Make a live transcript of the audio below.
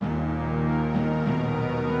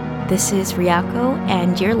This is Ryako,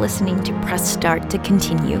 and you're listening to Press Start to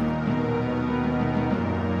Continue.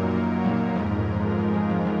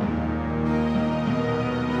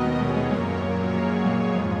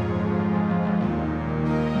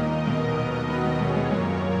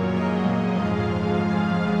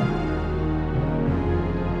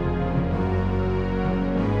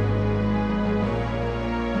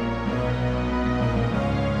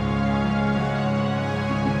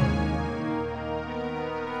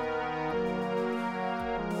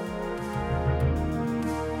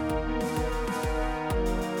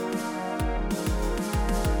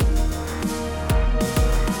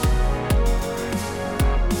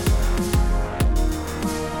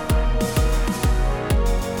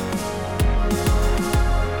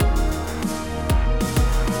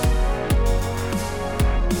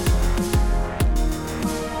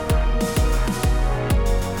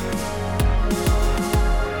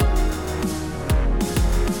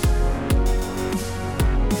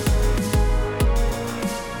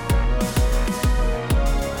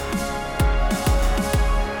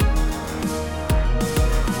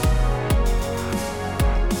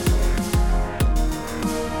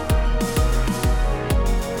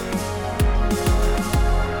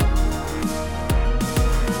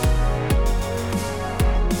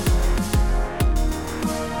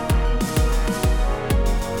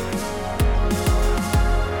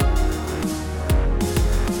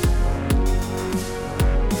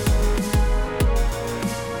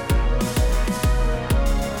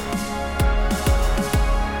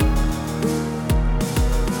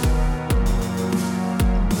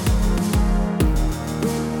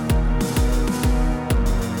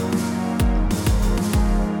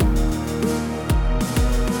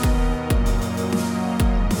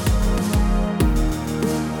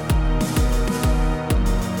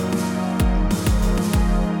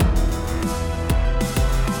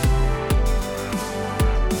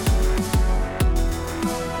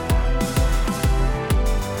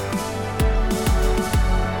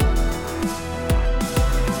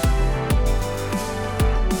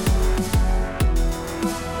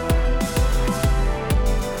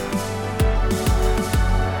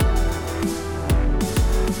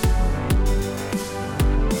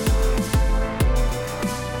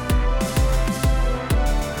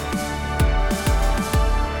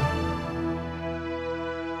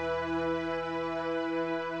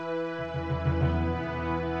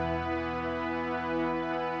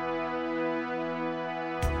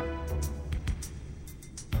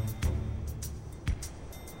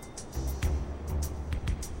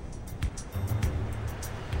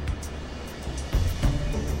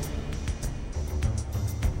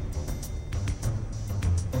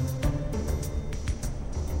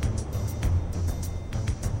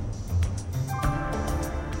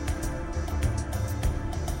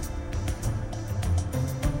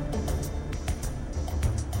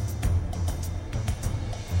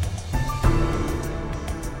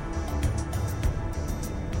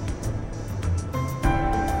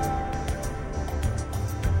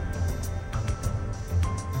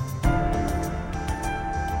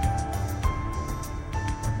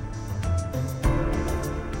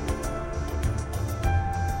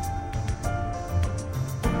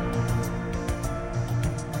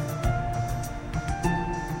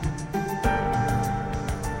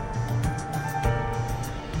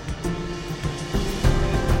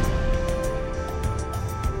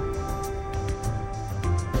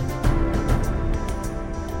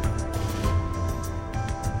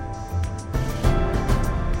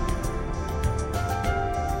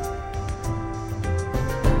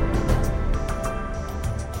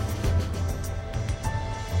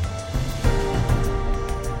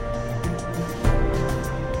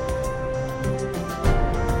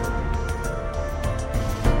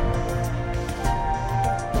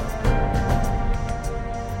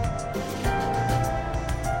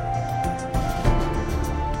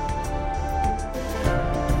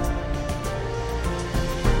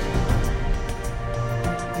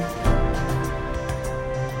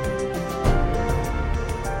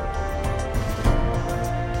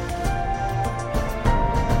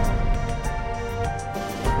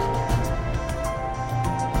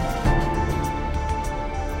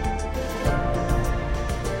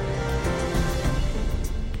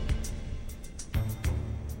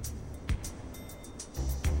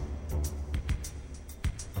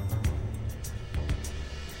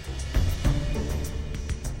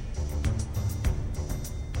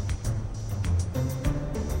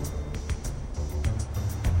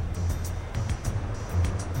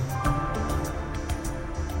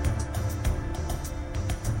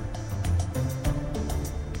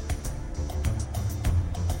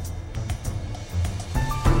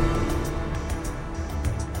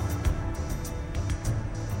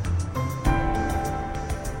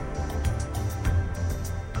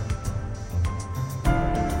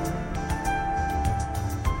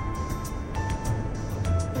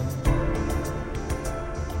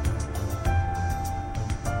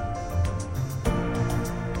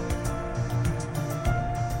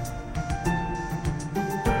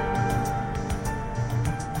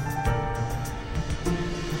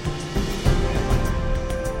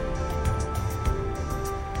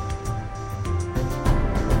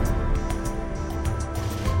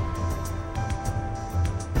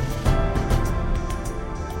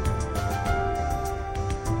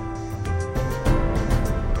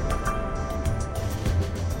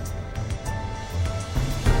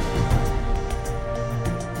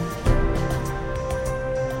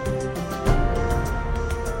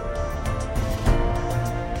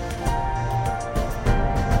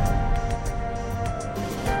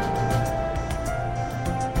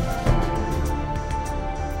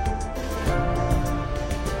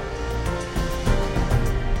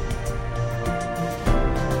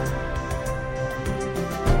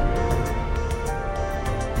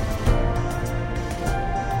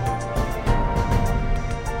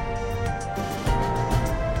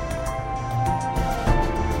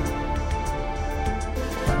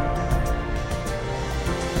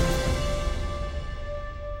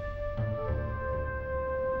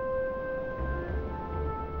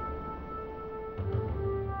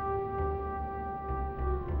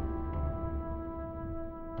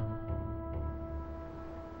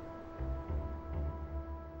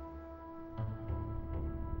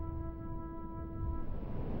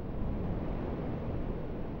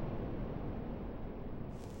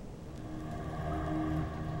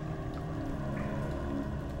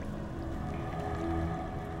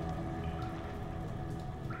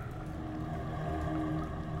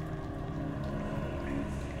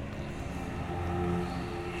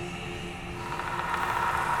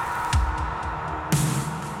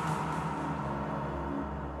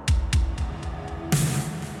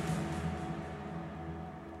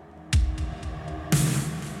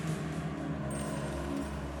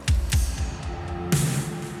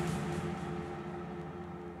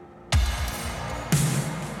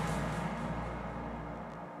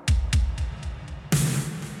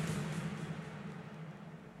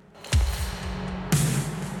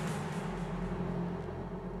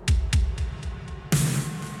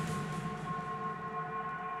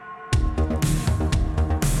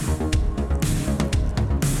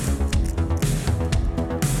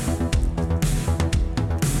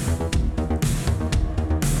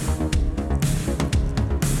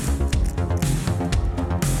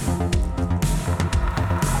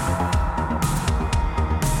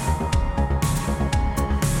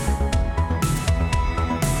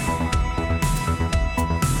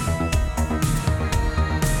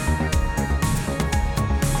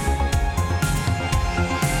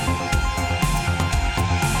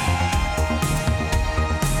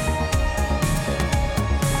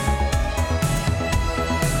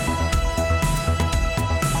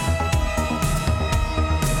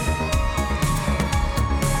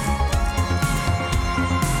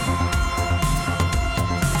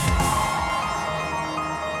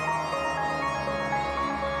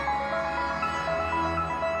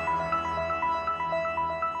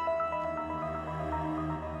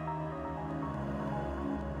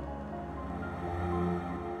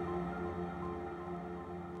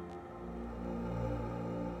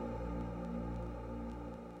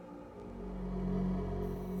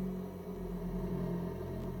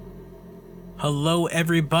 Hello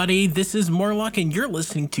everybody, this is Morlock and you're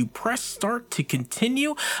listening to Press Start to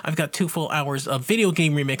Continue. I've got 2 full hours of video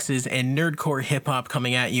game remixes and nerdcore hip-hop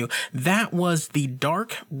coming at you. That was The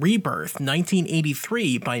Dark Rebirth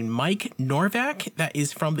 1983 by Mike Norvac. That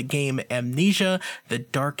is from the game Amnesia: The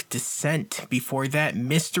Dark Descent. Before that,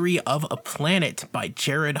 Mystery of a Planet by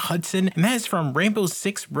Jared Hudson. And that is from Rainbow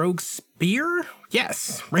Six Rogue Spear?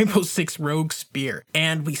 Yes, Rainbow Six Rogue Spear.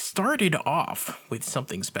 And we started off with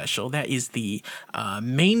something special. That is the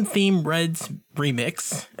main theme Reds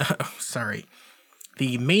remix.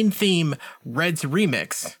 The main theme Reds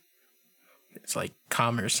remix. It's like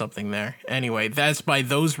comma or something there. Anyway, that's by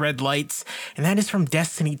Those Red Lights, and that is from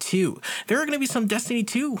Destiny 2. There are going to be some Destiny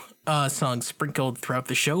 2 songs sprinkled throughout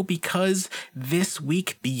the show because this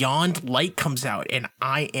week Beyond Light comes out, and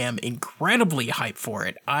I am incredibly hyped for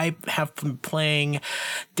it. I have been playing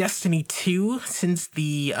Destiny 2 since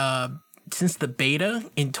the beta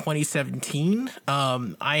in 2017.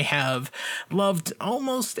 I have loved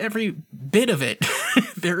almost every bit of it.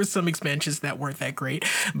 There are some expansions that weren't that great,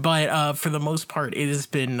 but for the most part, it has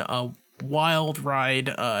been a wild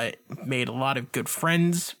ride. Made a lot of good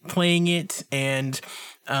friends playing it, and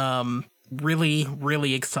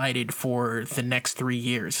really excited for the next 3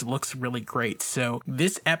 years. It looks really great. So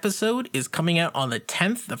this episode is coming out on the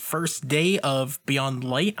 10th, the first day of Beyond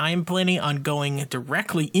Light. I am planning on going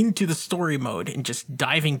directly into the story mode and just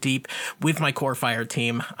diving deep with my Core Fire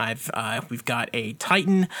team. We've got a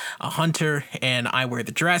Titan, a Hunter, and I wear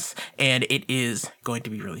the dress, and it is going to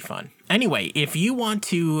be really fun. Anyway, if you want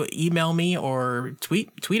to email me or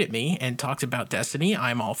tweet at me and talk about Destiny,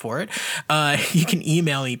 I'm all for it. You can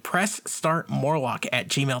email me,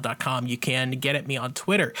 pressstartmorlock@gmail.com. You can get at me on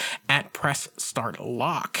Twitter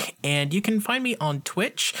 @pressstartlock. And you can find me on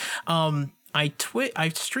Twitch. I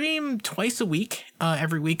stream twice a week,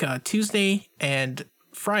 every week, Tuesday and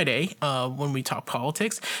Friday, when we talk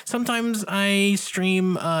politics. Sometimes I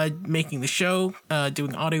stream making the show,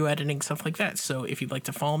 doing audio editing, stuff like that. So if you'd like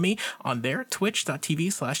to follow me on there,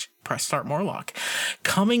 twitch.tv/pressstartmorlock.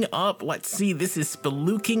 Coming up, let's see, this is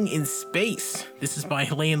Spelunking in Space. This is by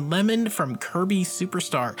Lane Lemon from Kirby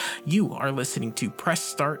Superstar. You are listening to Press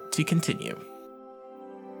Start to Continue.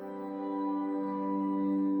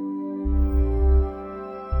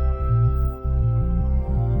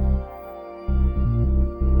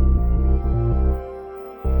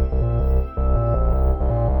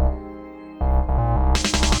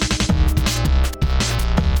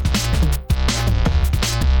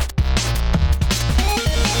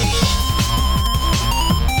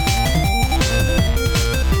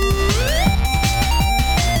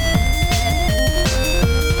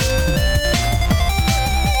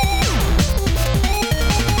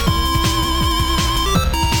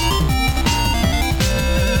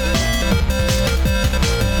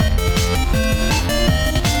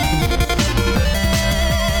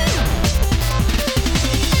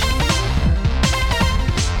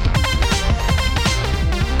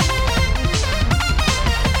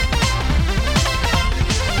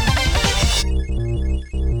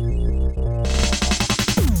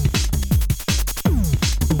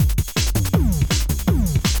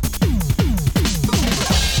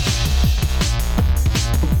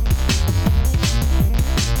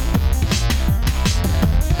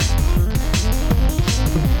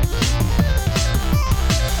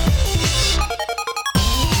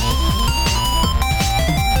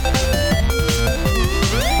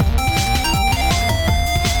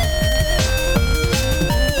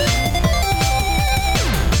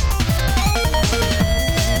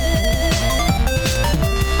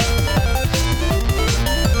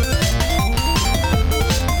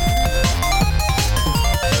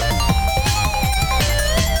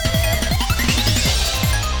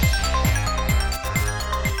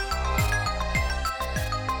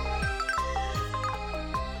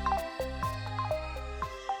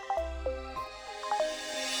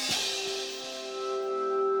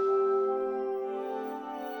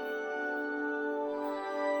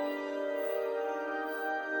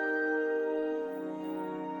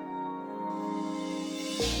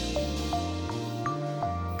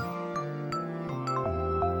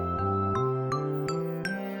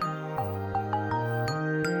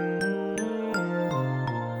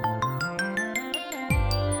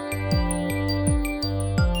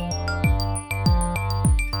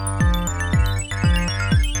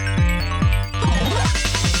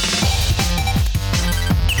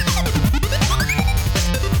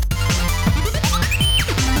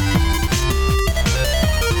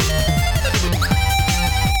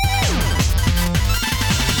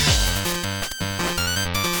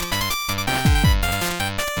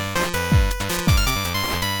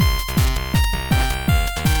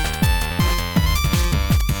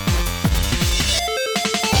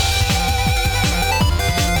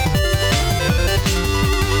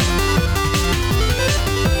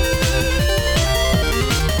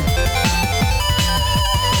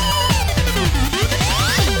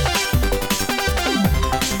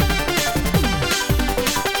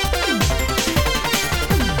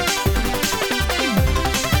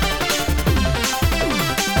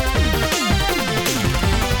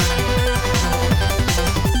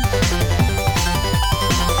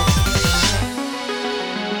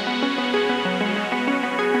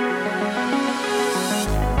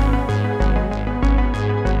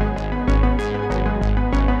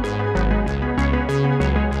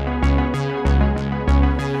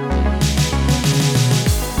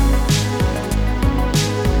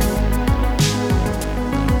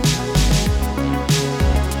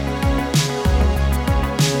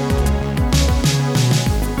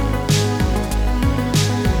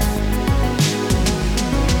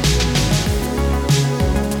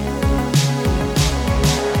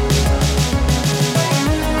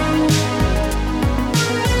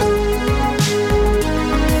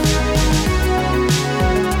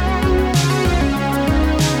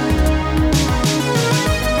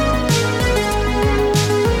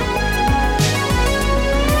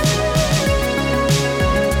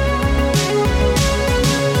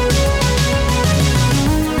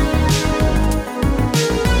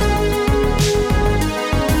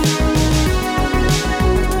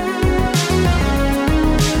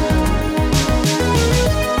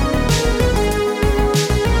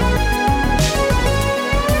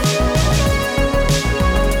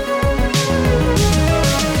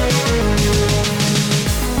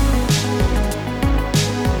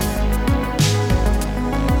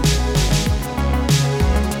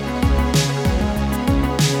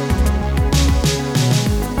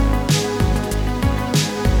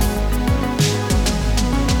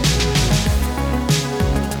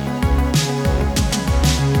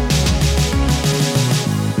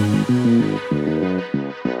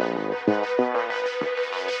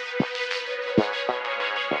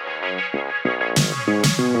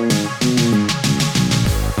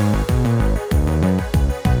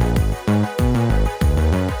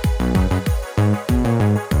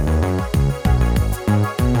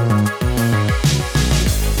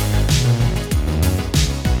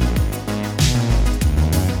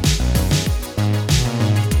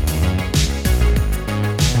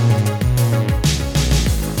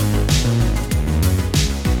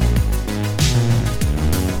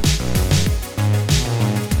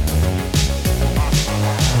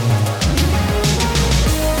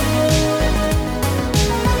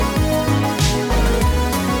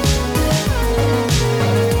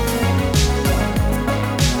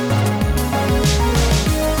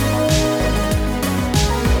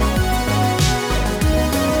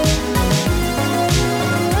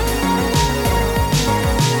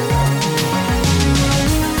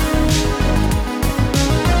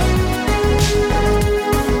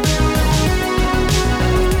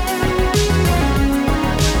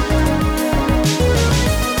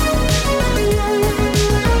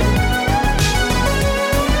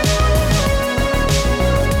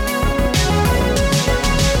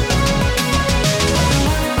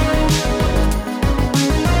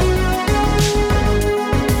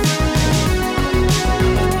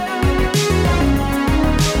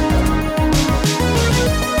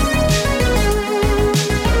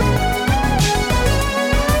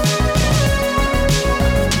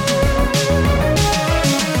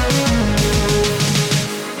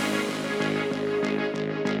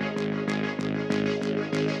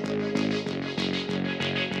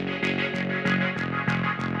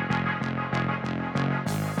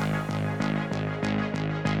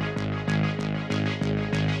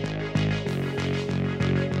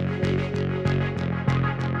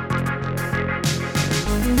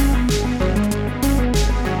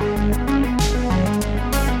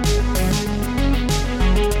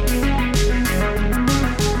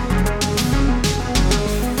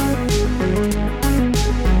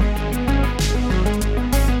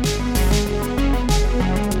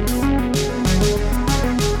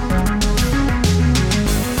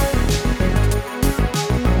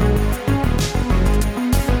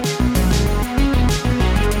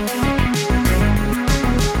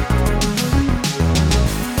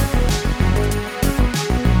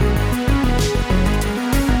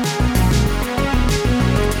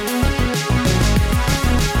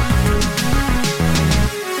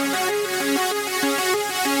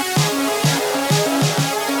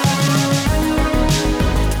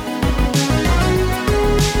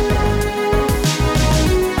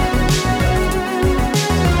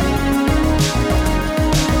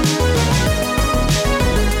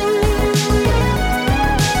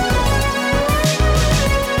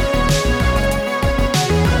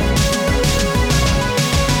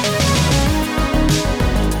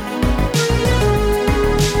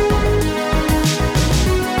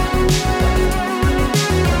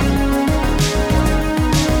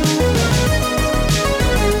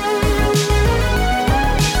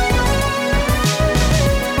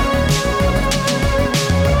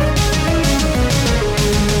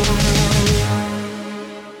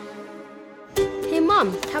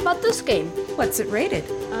 Mom, how about this game? What's it rated?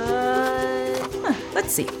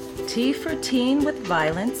 Let's see. T for teen with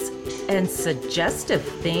violence and suggestive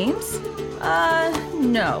themes?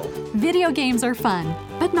 No. Video games are fun,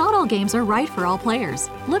 but not all games are right for all players.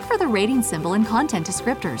 Look for the rating symbol in content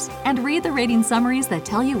descriptors and read the rating summaries that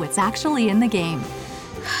tell you what's actually in the game.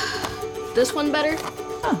 This one better?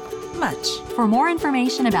 Much. For more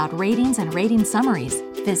information about ratings and rating summaries,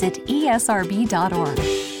 visit esrb.org.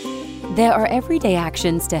 There are everyday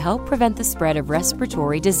actions to help prevent the spread of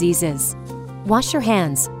respiratory diseases. Wash your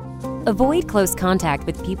hands. Avoid close contact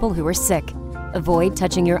with people who are sick. Avoid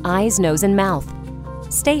touching your eyes, nose, and mouth.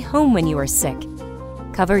 Stay home when you are sick.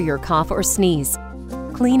 Cover your cough or sneeze.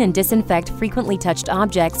 Clean and disinfect frequently touched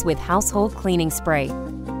objects with household cleaning spray.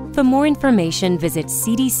 For more information, visit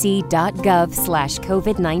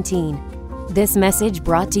cdc.gov/COVID-19. This message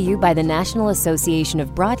brought to you by the National Association of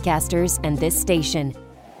Broadcasters and this station.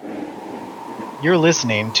 You're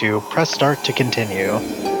listening to Press Start to continue.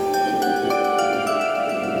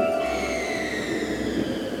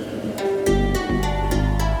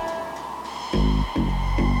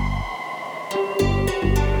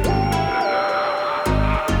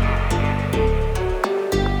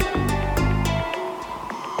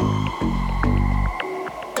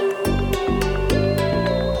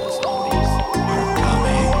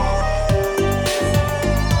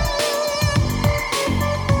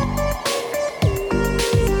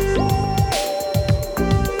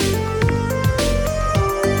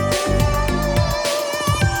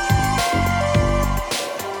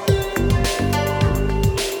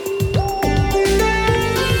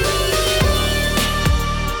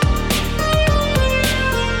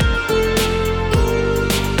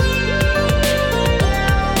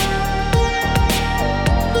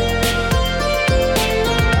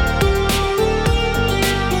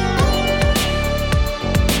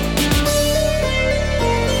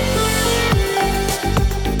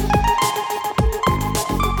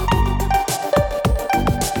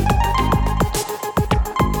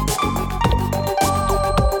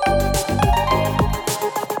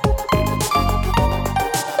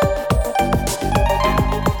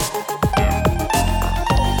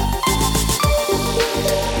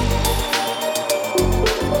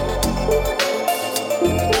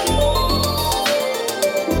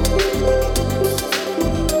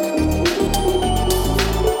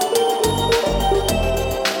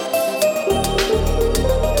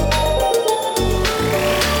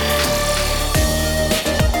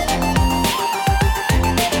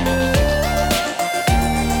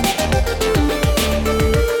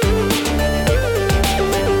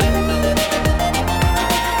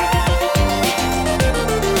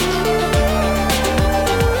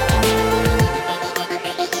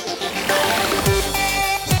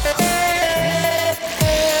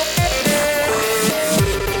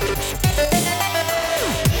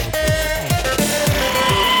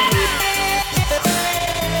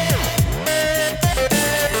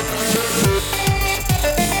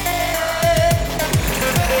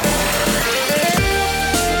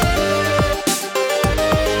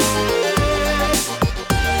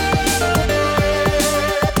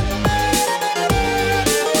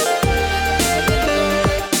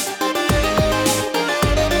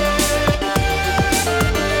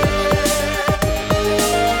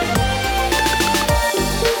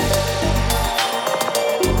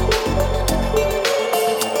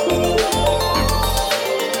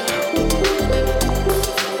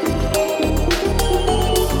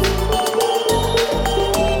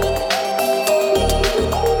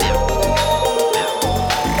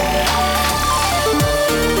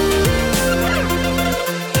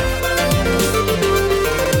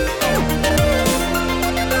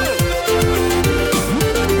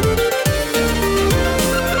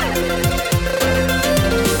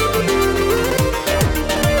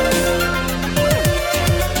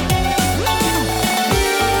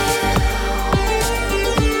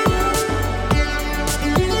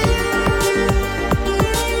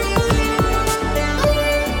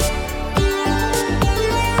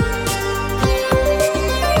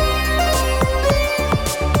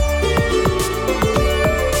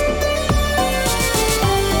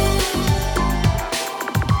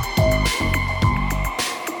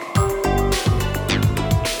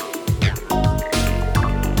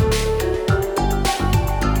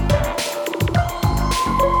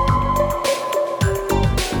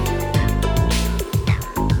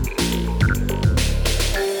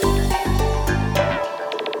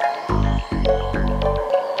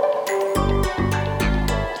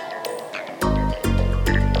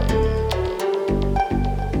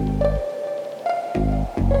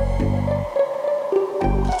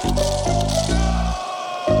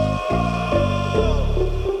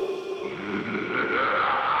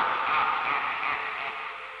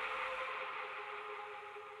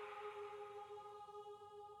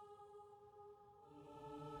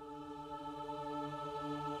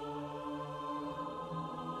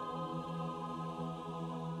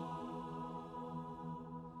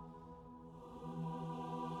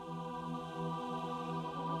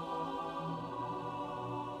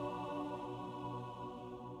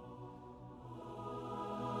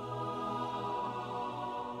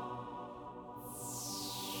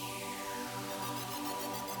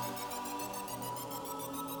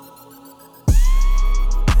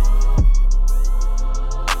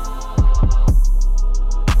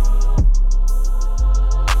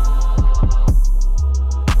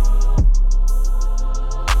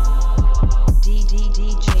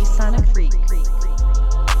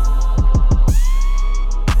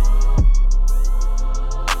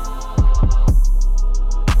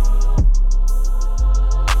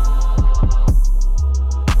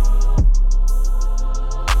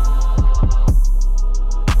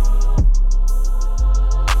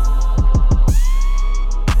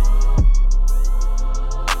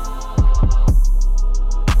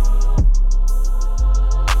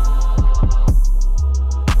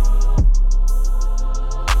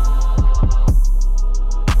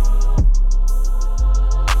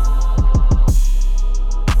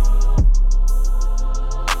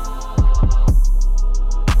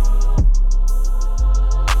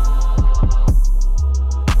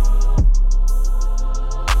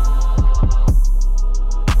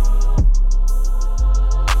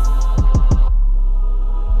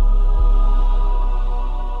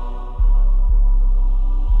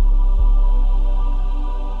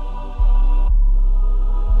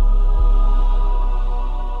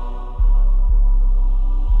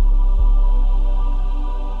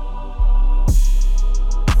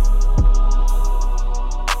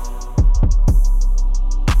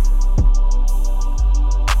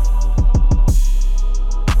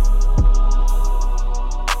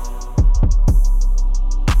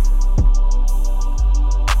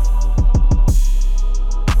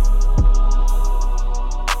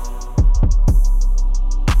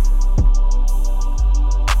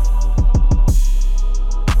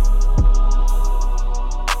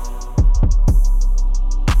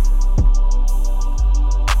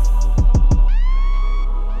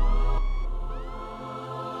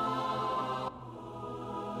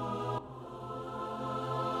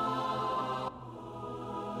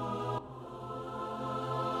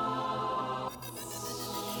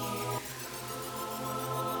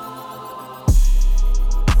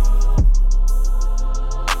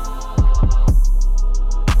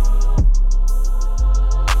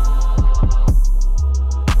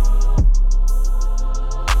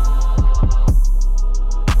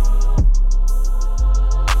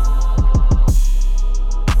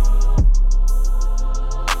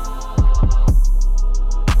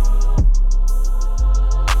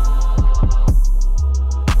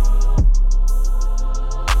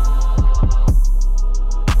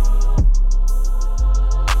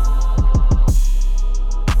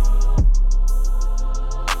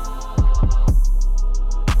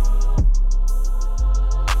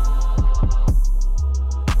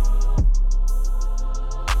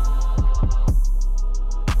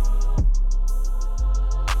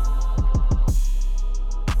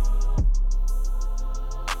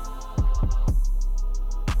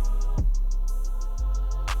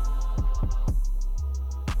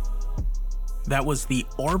 that was the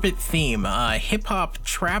Orbit theme, hip hop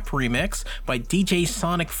trap remix by DJ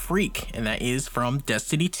Sonic Freak, and that is from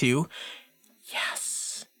Destiny 2.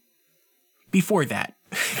 Yes. Before that,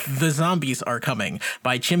 The Zombies Are Coming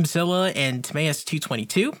by Chimzilla and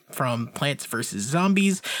Timaeus222 from Plants vs.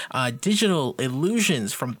 Zombies. Digital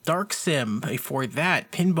Illusions from Dark Sim. Before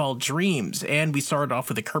that, Pinball Dreams. And we started off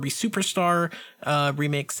with a Kirby Superstar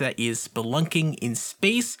remix that is Spelunking in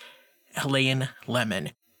Space, Helene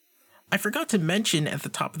Lemon. I forgot to mention at the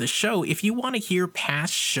top of the show, if you want to hear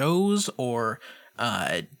past shows or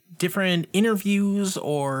different interviews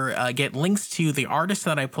or get links to the artists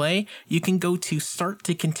that I play, you can go to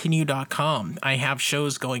starttocontinue.com. I have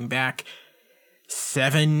shows going back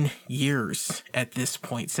 7 years at this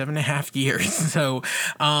point, 7.5 years. So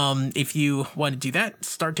if you want to do that,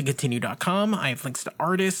 starttocontinue.com. I have links to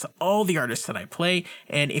artists, all the artists that I play.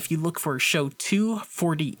 And if you look for show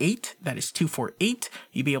 248, that is 248,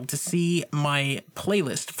 you'll be able to see my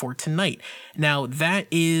playlist for tonight. Now that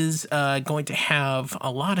is going to have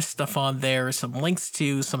a lot of stuff on there, some links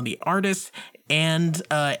to some of the artists, and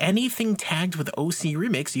anything tagged with OC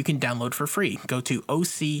Remix you can download for free. Go to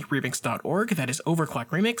ocremix.org. That is Overclock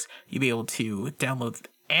Remix. You'll be able to download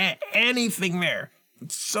anything there.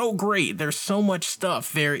 It's so great. There's so much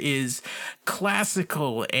stuff. There is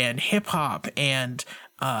classical and hip hop and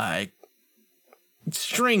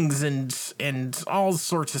strings and all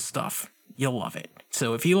sorts of stuff. You'll love it.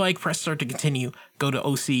 So if you like Press Start to Continue, go to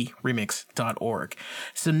ocremix.org.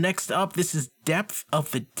 So next up, this is Depth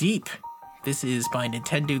of the Deep. This is by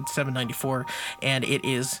Nintendo 794, and it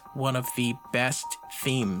is one of the best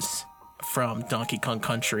themes from Donkey Kong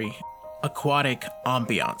Country. Aquatic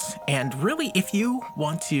ambiance. And really, if you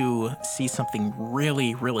want to see something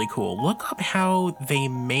really, really cool, look up how they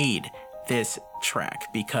made this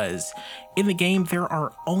track, because in the game, there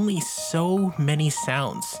are only so many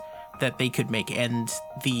sounds that they could make, and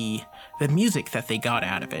the music that they got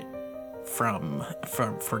out of it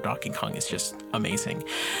for Donkey Kong is just amazing.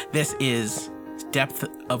 This is Depth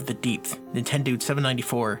of the Deep, Nintendo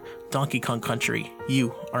 794, Donkey Kong Country.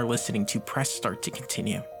 You are listening to Press Start to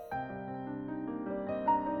Continue.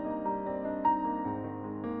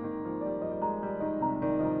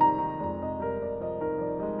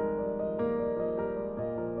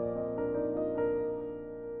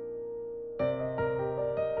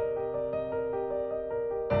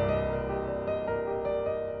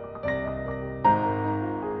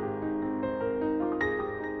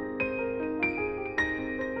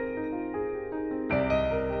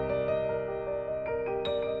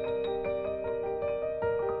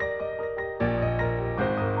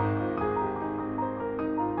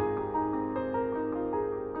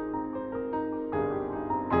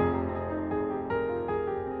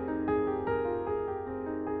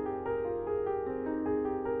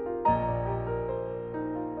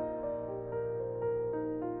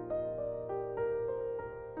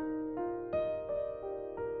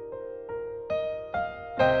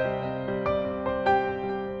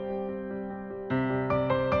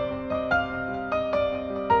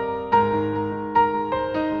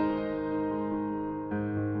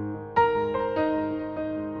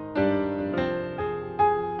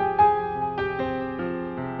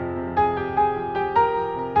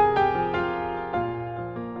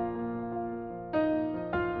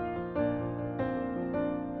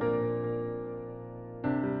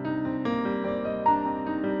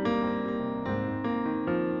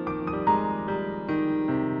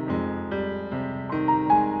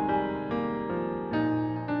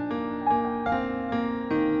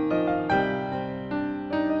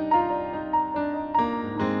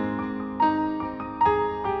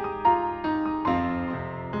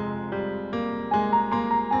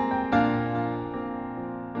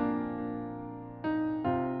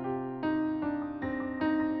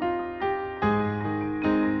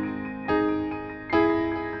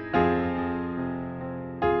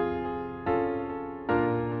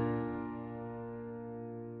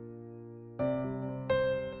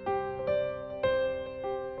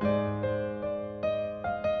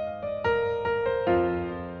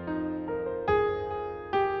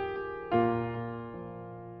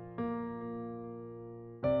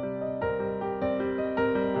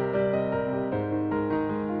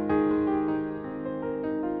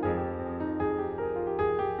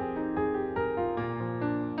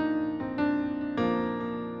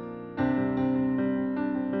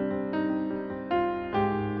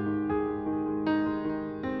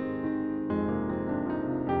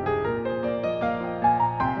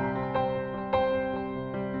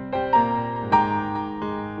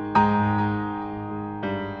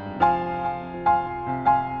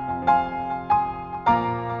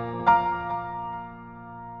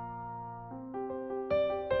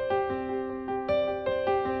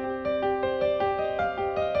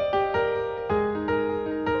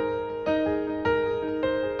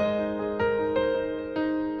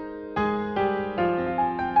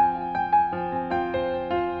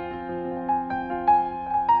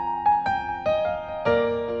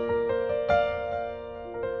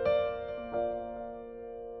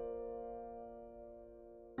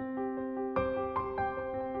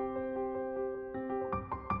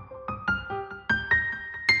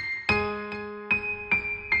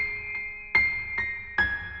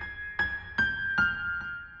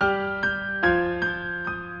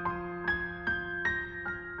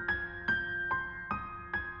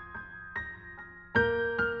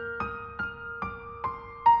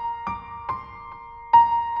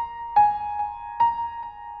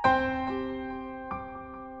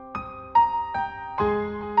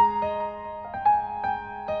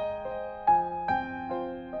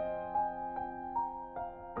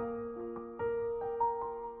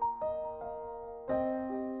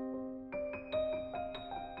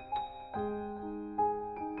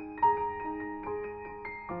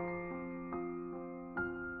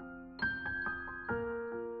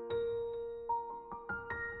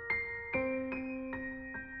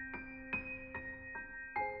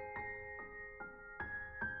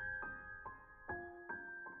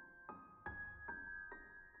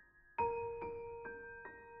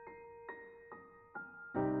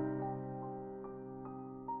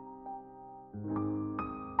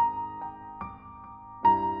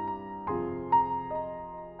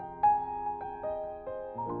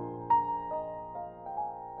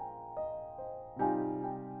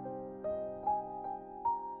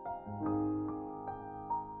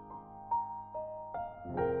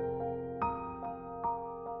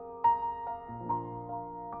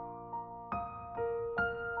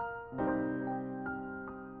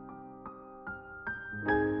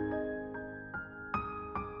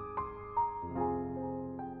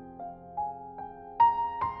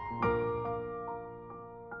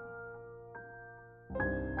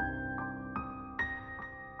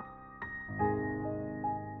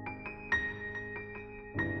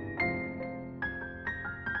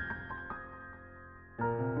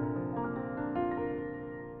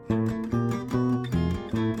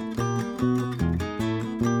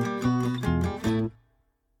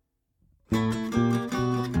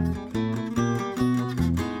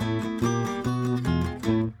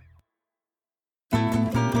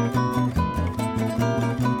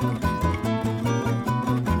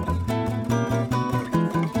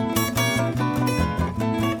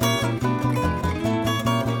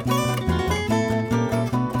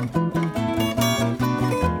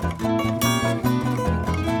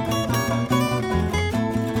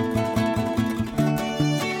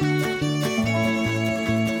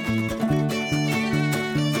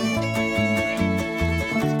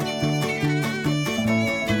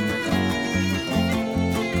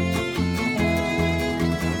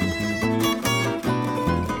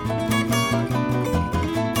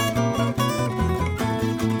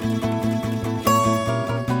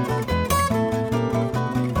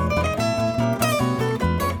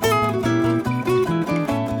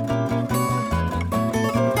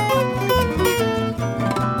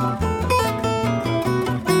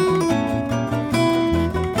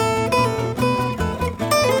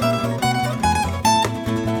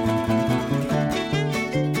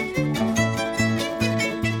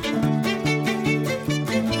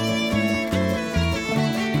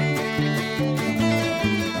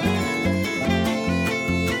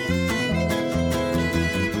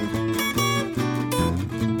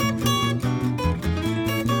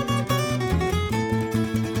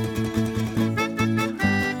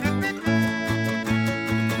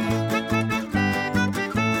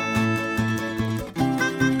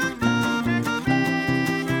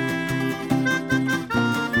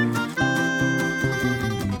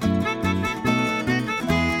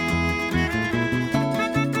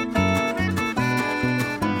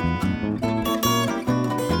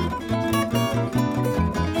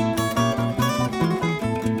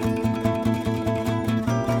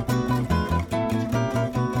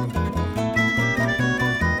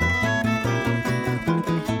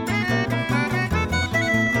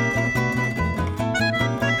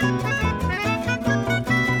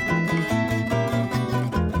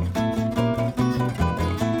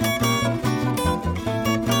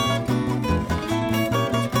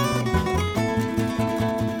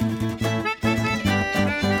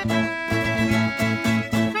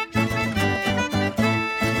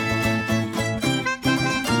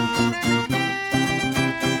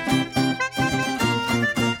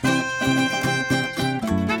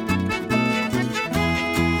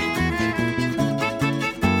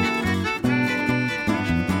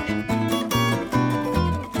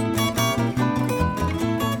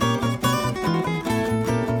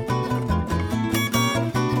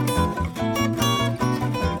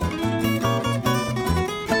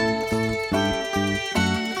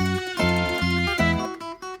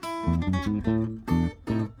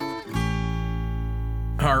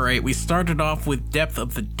 right, we started off with Depth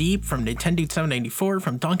of the Deep from Nintendo 794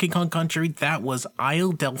 from Donkey Kong Country. That was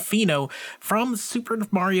Isle Delfino from Super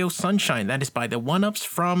Mario Sunshine. That is by the 1UPs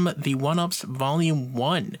from the 1UPs Volume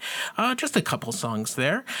 1. Just a couple songs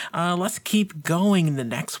there. Let's keep going. The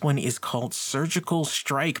next one is called Surgical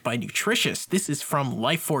Strike by Nutritious. This is from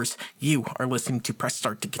Life Force. You are listening to Press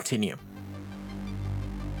Start to continue.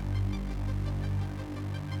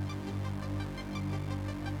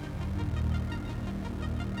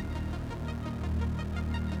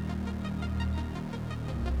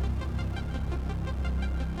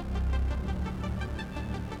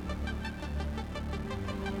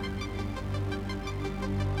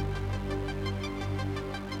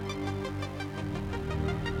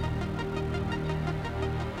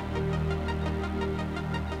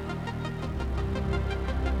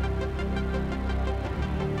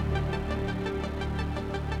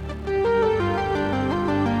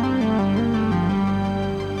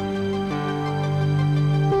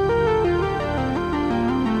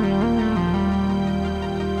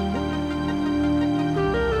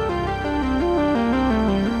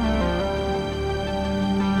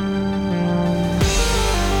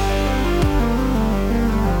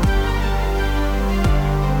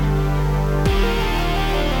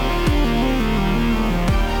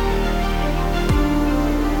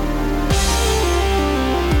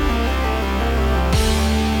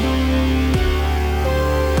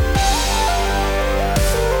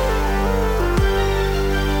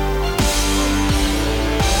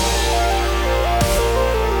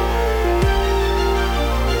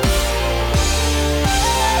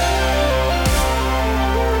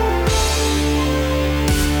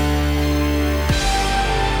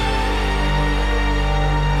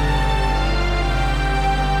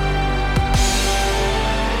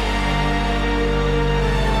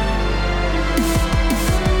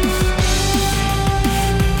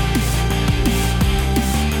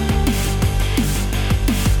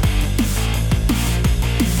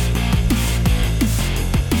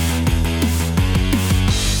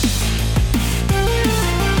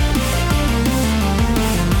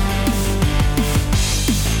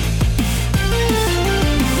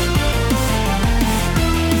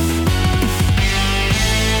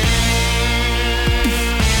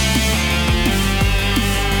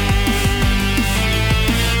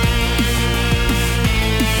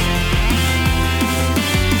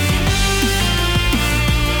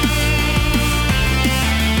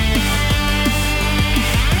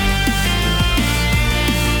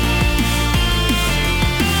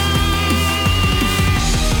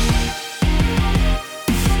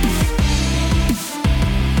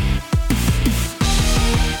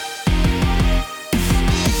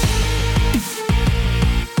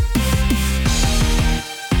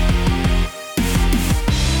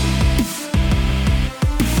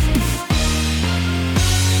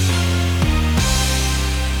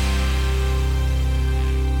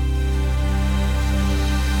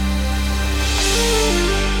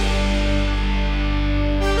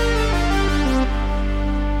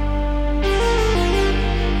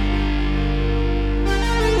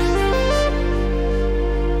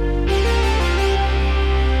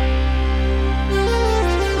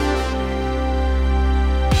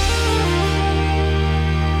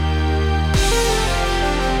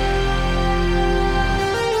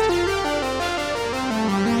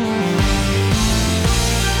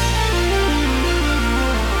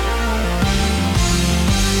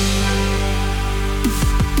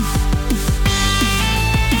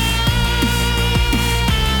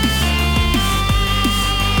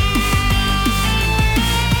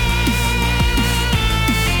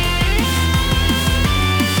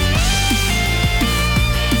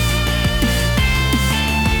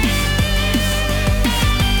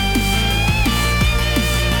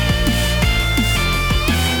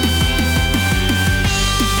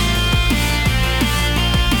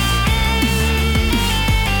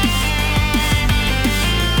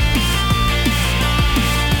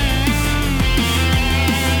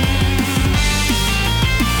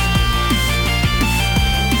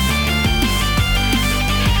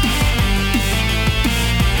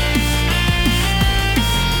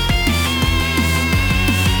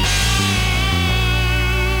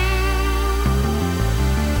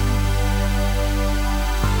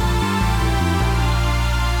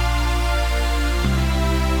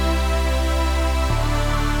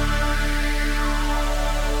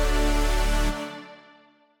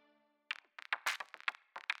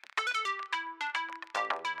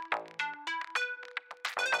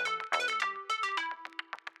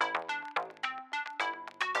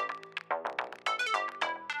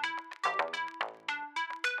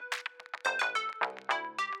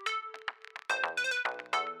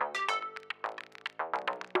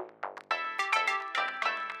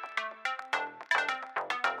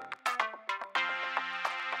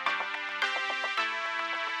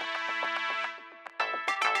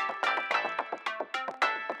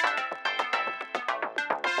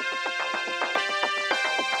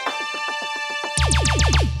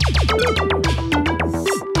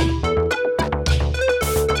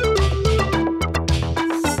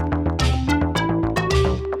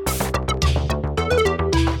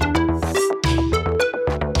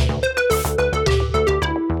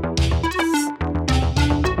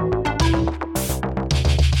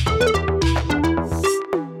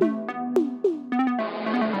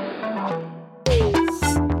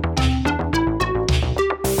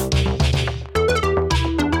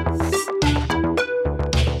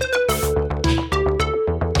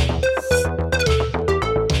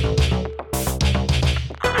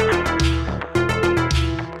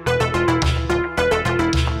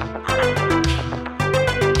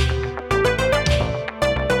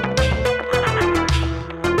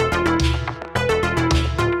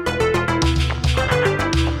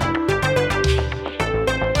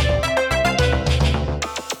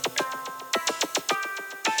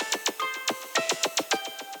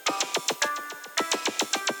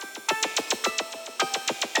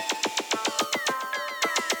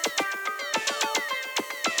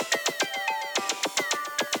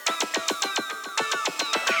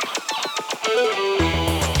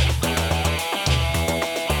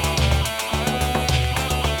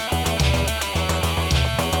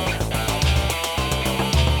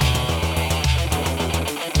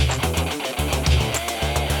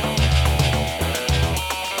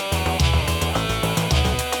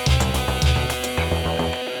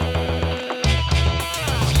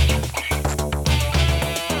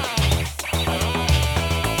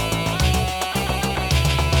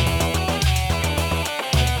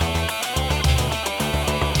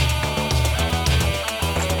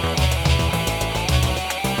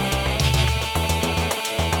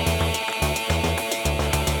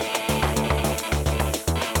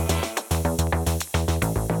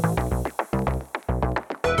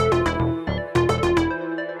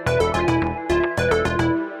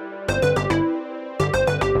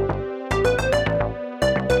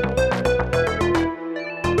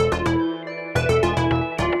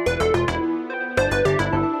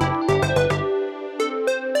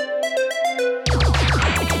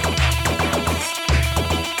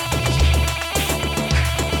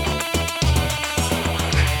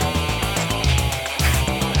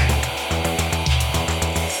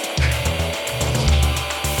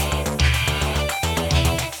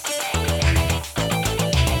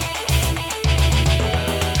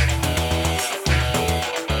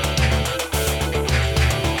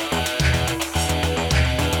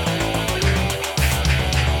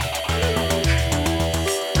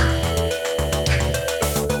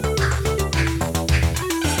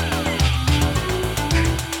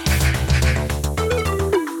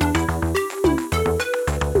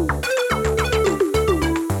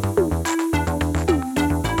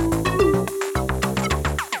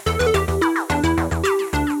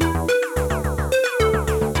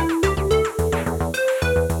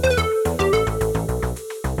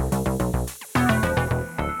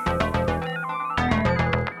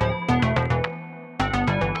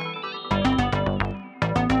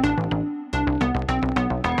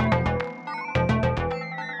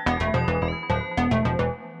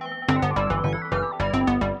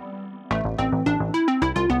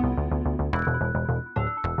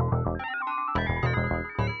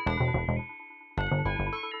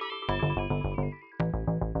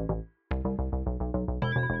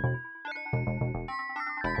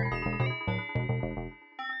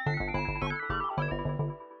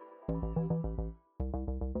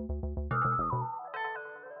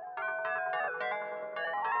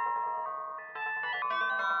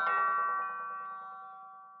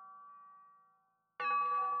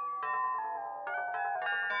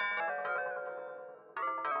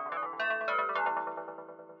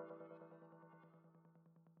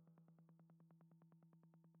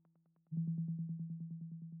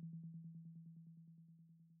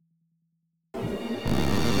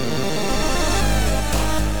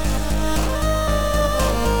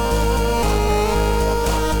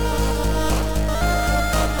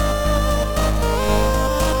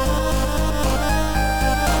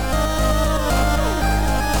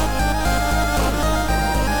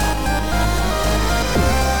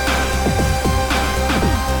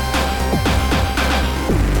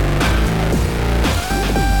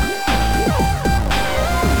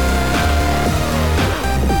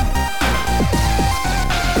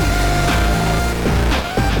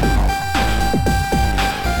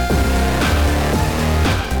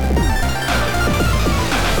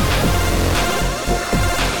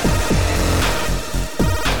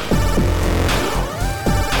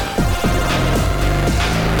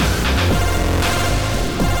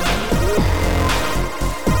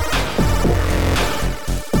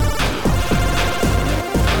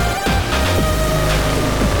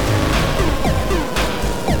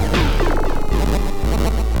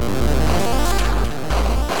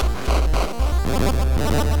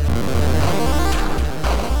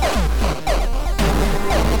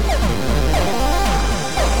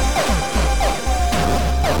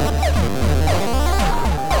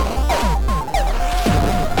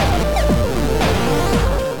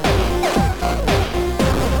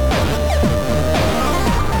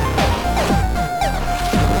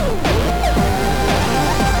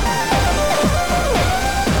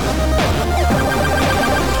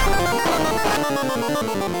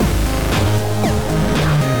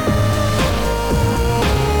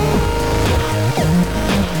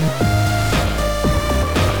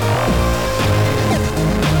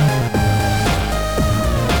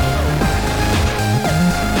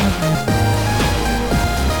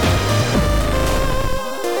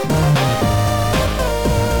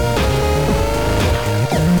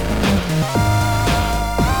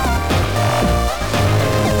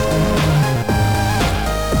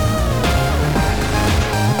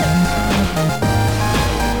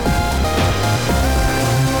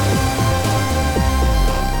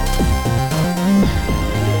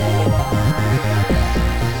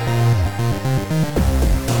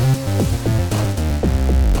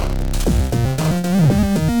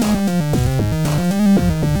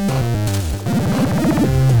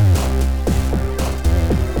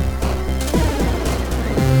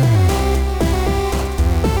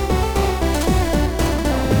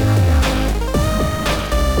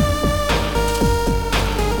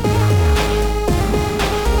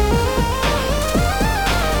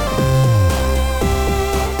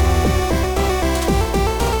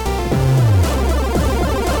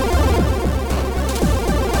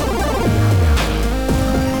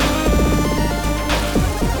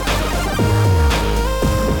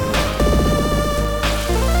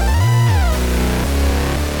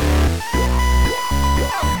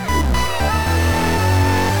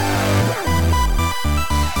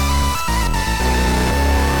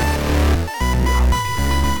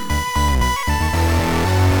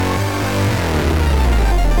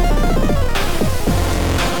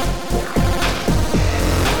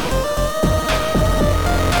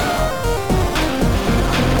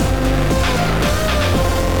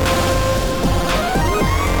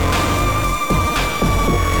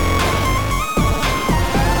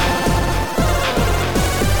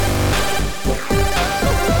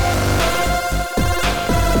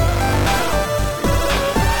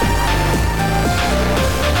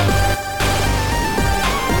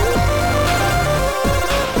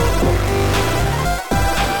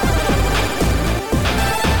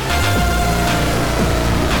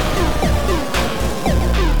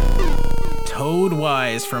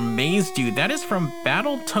 Loadwise from Maze Dude. That is from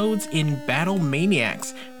Battletoads in Battle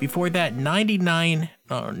Maniacs. Before that,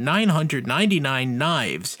 999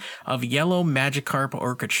 Knives of Yellow Magikarp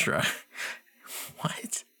Orchestra.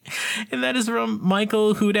 What? And that is from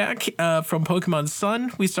Michael Hudak from Pokemon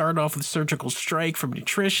Sun. We started off with Surgical Strike from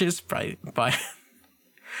Nutritious by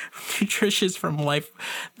Nutritious from the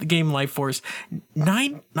game Life Force.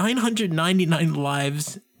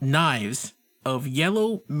 999 Knives of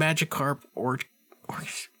Yellow Magikarp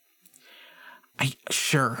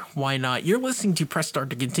Sure, why not? You're listening to Press Start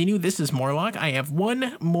to Continue. This is Morlock. I have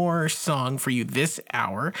one more song for you this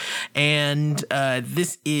hour, and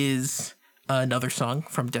this is another song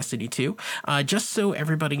from Destiny 2. Just so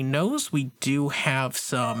everybody knows, we do have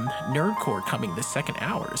some Nerdcore coming this second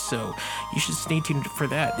hour, so you should stay tuned for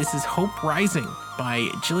that. This is Hope Rising by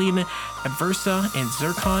Jillian Aversa and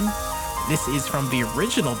Zircon. This is from the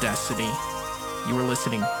original Destiny. You are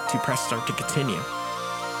listening to Press Start to Continue.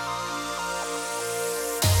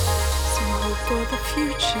 Some hope for the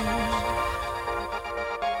future.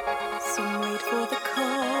 Some wait for the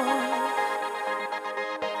call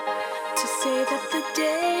to say that the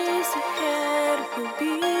days ahead will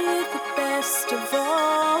be the best of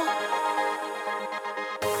all.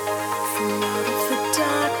 From out of the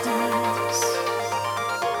darkness,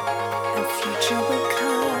 a future will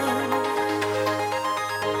come.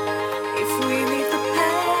 If we leave the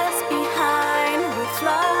past behind, we'll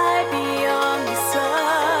fly beyond the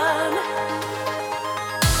sun.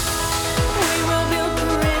 We will build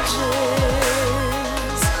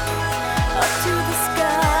bridges up to the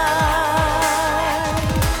sky.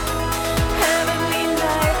 Heavenly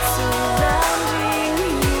lights surrounding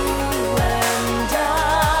you and I.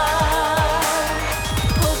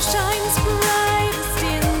 Hope shines brightest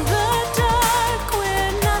in the dark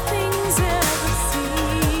where nothing's ever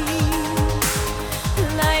seen.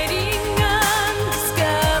 Lighting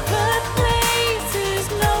undiscovered places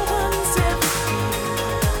no one's ever been.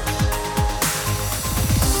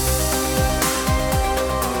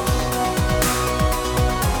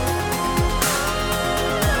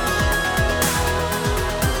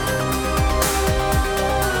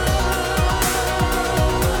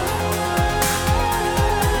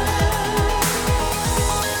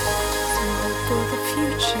 Some hope for the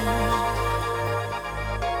future.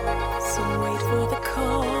 Some wait for the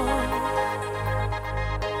call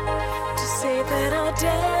to say that our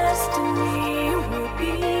destiny will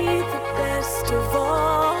be the best of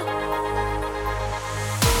all.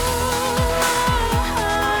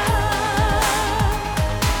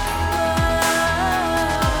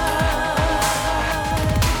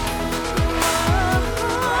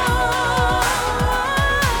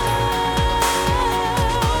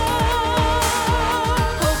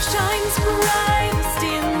 Hope shines brightest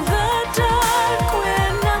in the dark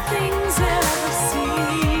where nothing's ever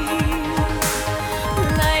seen.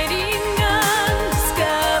 Lighting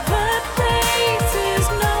undiscovered places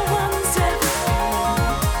no one's ever been.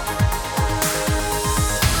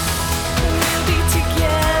 We'll be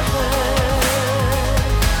together,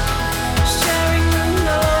 sharing the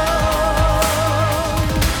load,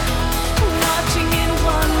 watching in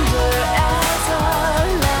wonder as our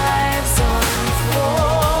lives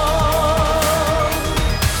unfold.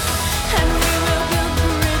 And we will build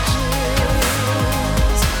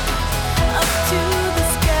bridges up to the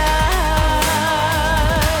sky.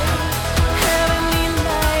 Heavenly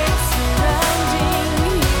lights surrounding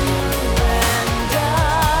you and I.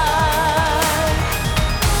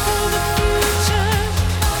 For the future,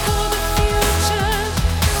 for the future,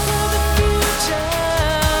 for the future.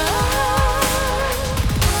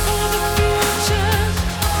 For the future,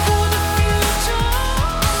 for the future.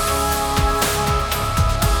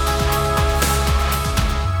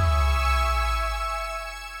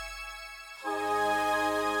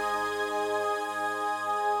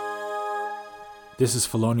 This is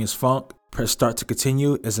Felonious Funk. Press Start to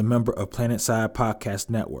Continue is a member of PlanetSide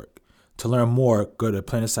Podcast Network. To learn more, go to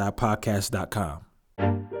planetsidepodcast.com.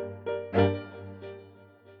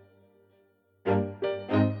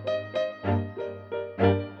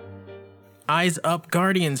 Eyes up,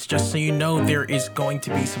 Guardians. Just so you know, there is going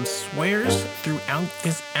to be some swears throughout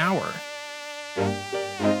this hour.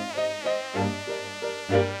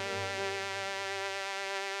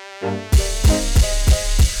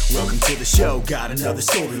 Welcome to the show, got another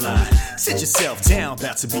storyline. Sit yourself down,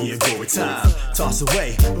 about to be a gory time. Toss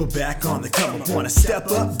away, but back on the come up. Wanna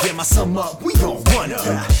step up, get my sum up, we gon' run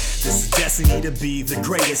up. This is destiny to be the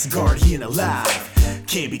greatest guardian alive.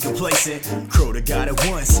 Can't be complacent. Crota got it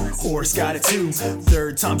once, Horus got it too.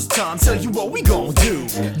 Third time's the time, tell you what we gon' do.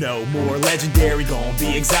 No more legendary, gon'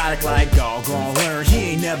 be exotic like all gon' learn.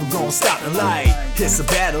 He ain't never gon' stop the light. It's a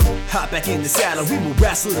battle, hop back in the saddle. We will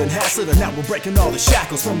wrestle and hassle, and now we're breaking all the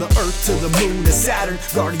shackles. From the earth to the moon and Saturn,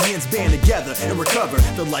 Guardians band together and recover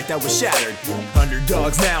the light that was shattered.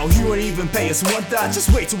 Underdogs now, you ain't even pay us one thought.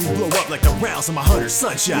 Just wait till we blow up like the rounds of my Hunter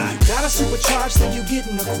Sunshine. You gotta supercharge, then you get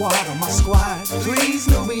in the quad on my squad. Please,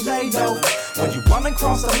 no relay, no. When you run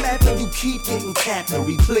across the map and you keep getting capped, no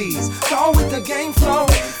please. Go with the game flow.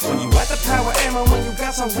 When you at the power ammo, when you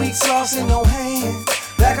got some weak sauce in your hand.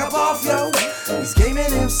 Back up off, yo. These gaming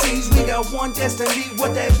MCs, we got one destiny,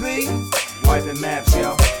 what that be? Wiping maps,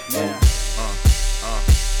 yo. Yeah.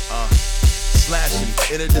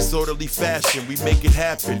 Slashing in a disorderly fashion, we make it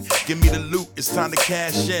happen. Give me the loot, it's time to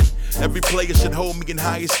cash in. Every player should hold me in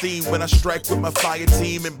high esteem when I strike with my fire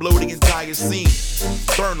team and blow the entire scene.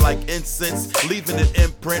 Burn like incense, leaving an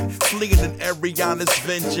imprint, fleeing in Ariana's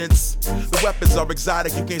vengeance. The weapons are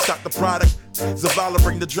exotic, you can't stop the product. Zavala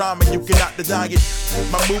bring the drama, you cannot deny it.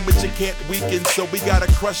 My movement you can't weaken, so we gotta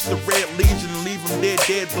crush the Red Legion and leave them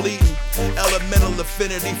dead bleeding. Elemental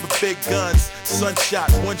affinity for big guns.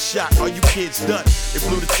 Sunshot, one shot, all you kids done. They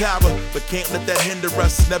blew the tower, but can't let that hinder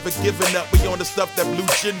us. Never giving up, we on the stuff that blew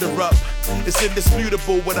gender up. It's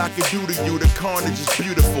indisputable what I can do to you. The carnage is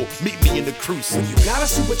beautiful, meet me in the crucible. You gotta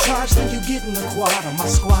supercharge, then you get in the quad on my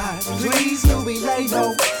squad. Please, no relay,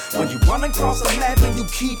 no. When you run across the map and you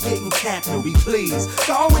keep getting capped, no please.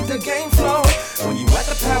 Go with the game flow. When you at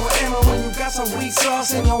the power ammo, when you got some weak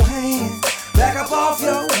sauce in your hand. Back up off,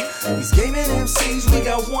 yo. These gaming MCs, we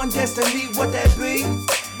got one destiny, what that be?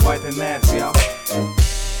 Wiping maps, yo.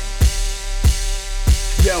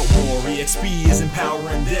 Yo, more EXP is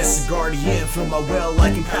empowering this. Guardian from my well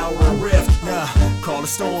like empowering rift. Call the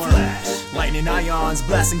storm. Flash. Lightning ions,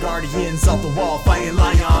 blasting guardians off the wall, fighting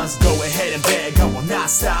lions. Go ahead and beg, I will not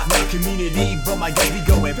stop. No community, but my guns be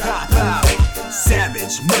going pop, pop.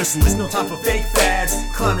 Savage, merciless, no time for fake fads.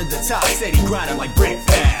 Climbing the top, steady grinding like break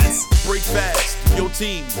fads. Break fast, your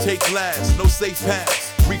team, take last, no safe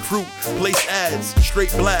paths. Recruit, place ads,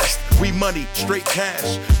 straight blast. We money, straight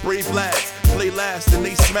cash. Brave lads, play last and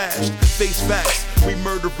they smashed. Face facts, we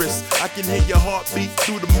murderous. I can hear your heartbeat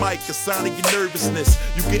through the mic, a sign of your nervousness.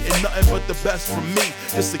 You getting nothing but the best from me.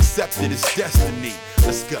 Just accept it, it's destiny.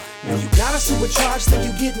 Let's go. When you gotta supercharge, then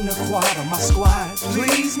you get in the quad on my squad.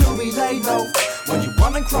 Please, no relay, no. When you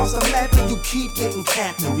run across the map and you keep getting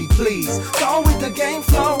capped, no please. Go with the game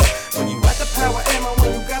flow. When you at the power ammo,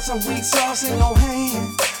 when you got some weak sauce in your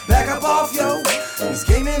hand. Back up off, yo. These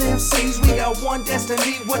gaming MCs, we got one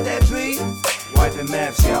destiny, what that be? Wiping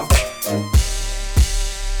maps, yo.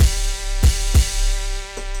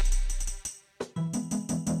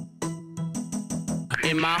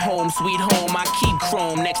 In my home, sweet home, I keep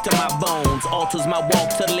chrome next to my bones. Alters my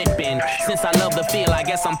walk to limping. Since I love the feel, I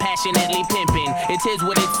guess I'm passionately pimping. It is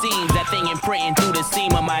what it seems, that thing imprinting through the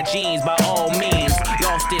seam of my jeans. By all means,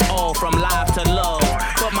 lost it all from life to love.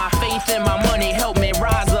 But my faith and my money helped me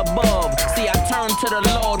rise above. See, I turned to the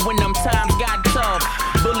Lord when them times got tough.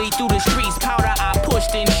 Bullied through the streets, powder I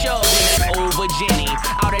pushed and shoved. And that's over Jenny.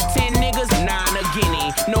 Out of 10 niggas, 9 a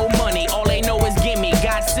guinea. No money, all they know is gimme.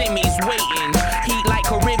 Got semis waiting. Heat like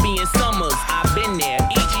Caribbean summers, I've been there.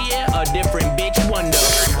 Each year, a different bitch wonder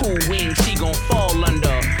who wins, she gon' fall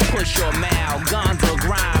under. Push your mouth, Gonza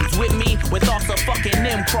Grimes with me, with thoughts of fucking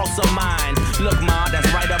them cross of mine. Look, ma,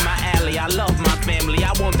 that's right up my alley. I love my family,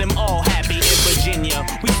 I want them all happy in Virginia.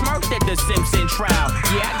 We smirked at the Simpson trial.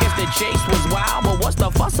 Yeah, I guess the chase was wild, but what's the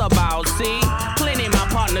fuss about? See, plenty my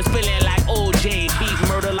partners feeling like OJ. Beat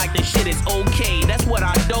murder like the shit is okay. That's what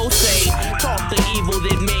I do say. Talk the evil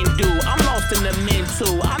that men do. I'm lost in the men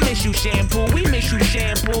too. I miss you, shampoo. We miss you,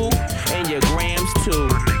 shampoo. And your grams too.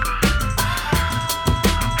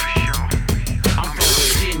 I'm from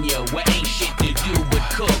Virginia, where ain't shit to do but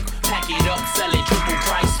cook. Pack it up, sell it triple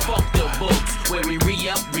price, fuck the books. Where we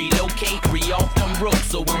re-up, relocate, re-off them rooks.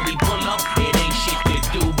 So when we pull up, it ain't shit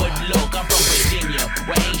to do but look. I'm from Virginia,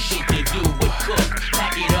 where ain't shit to do but cook.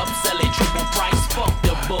 Pack it up, sell it triple price, fuck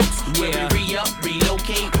the books. Where we re-up,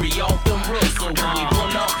 relocate, re-off them rooks. So when we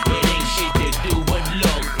pull up, it ain't shit to do but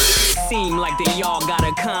look. Seem like they all got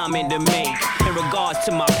a comment to make in regards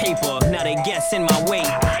to my paper. Now they guessing my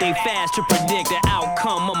weight. They fast to predict the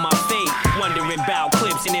outcome of my fate. Wondering about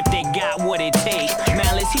clips and if they got what it takes.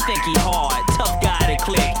 Malice, he think he hard, tough guy to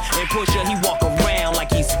click. And Pusha, he walk around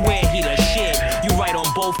like he swear he the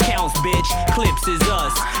else, bitch. Clips is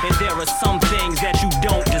us, and there are some things that you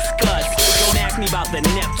don't discuss. Don't ask me about the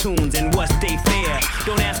Neptunes and what's they fare.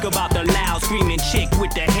 Don't ask about the loud screaming chick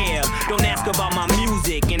with the hair. Don't ask about my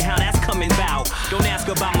music and how that's coming about. Don't ask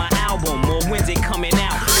about my album or when's it coming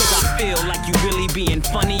out. Cause I feel like you really being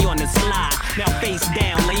funny on the slide. Now face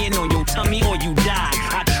down, laying on your tummy or you die.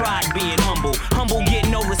 I tried being humble, humble get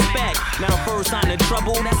no respect. Now the first sign of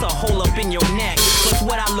trouble, that's a hole up in your neck. Plus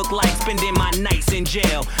what I look like spending my nights in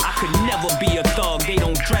jail. I could never be a thug, they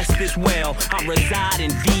don't dress this well. I reside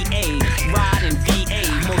in VA, ride in VA.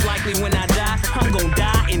 Most likely when I die, I'm gon'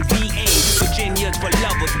 die in VA. Virginia's for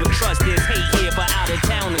lovers, but trust there's hate here for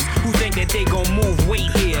out-of-towners who think that they gon' move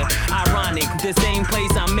weight here. Ironic, the same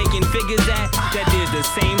place I'm making figures at, that is the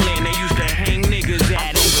same land they used to hang niggas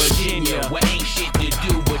at in Virginia. Where ain't shit to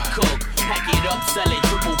do but cook. Pack it up, sell it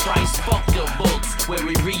triple price, fuck the books. Where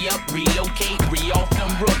we re-up, relocate, re-off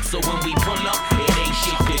them rooks. So when we pull up, it ain't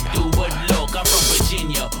shit to do but look. I'm from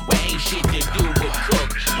Virginia, where ain't shit to do but cook.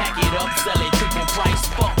 Pack it up, sell it triple price,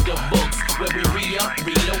 fuck the books. Where we re-up,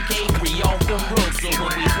 relocate, re-off them rooks. So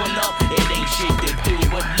when we pull up, it ain't shit to do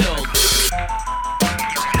but look.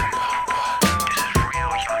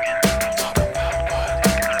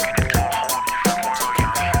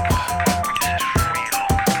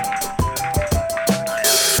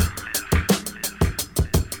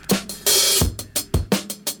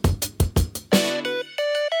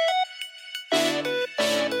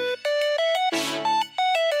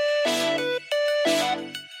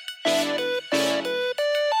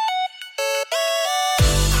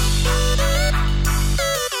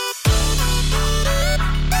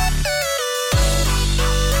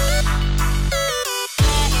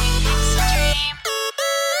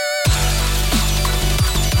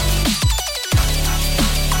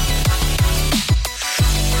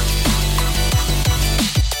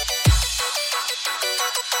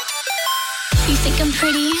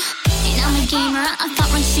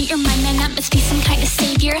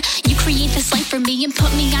 You create this life for me and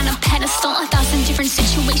put me on a pedestal. 1,000 different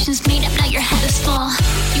situations made up, now your head is full.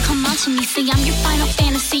 You come on to me, say I'm your final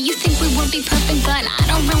fantasy. You think we would be perfect, but I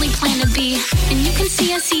don't really plan to be. And you can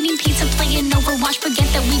see us eating pizza, playing Overwatch. Forget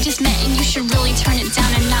that we just met and you should really turn it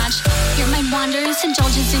down a notch. Your mind wanders,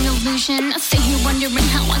 indulges in illusion. I sit here wondering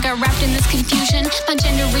how I got wrapped in this confusion. My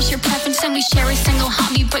gender is your preference and we share a single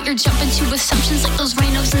hobby, but you're jumping to assumptions like those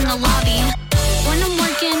rhinos in the lobby. When I'm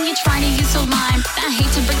working, you try to use a line. I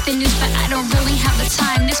hate to break the news, but I don't really have the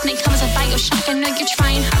time. This may come as a Bioshock, I know you're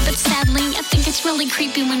trying hard, but sadly, I think it's really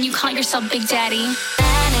creepy when you call yourself Big Daddy.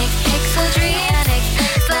 Manic pixel dreams,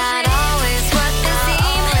 not always what they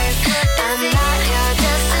seem. I'm not your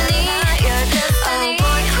destiny. Oh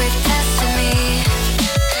boy, quit testing me.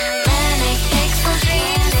 Manic pixel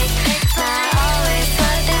dreams, not always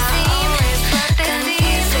what they seem.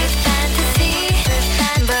 Confused with fantasy,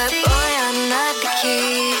 but boy, I'm not the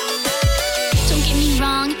key. Don't get me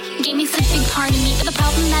wrong, gaming's a big part of me, but the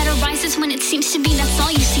problem that arises when it seems to be that's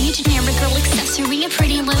all you see. A generic girl accessory, a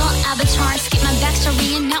pretty little avatar. Skip my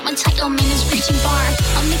backstory and now entitlement is reaching bar.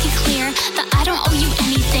 I'll make it clear that I don't owe you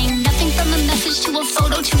anything. Nothing from a message to a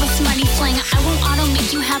photo to a smutty fling. I won't auto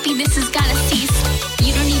make you happy, this has gotta cease.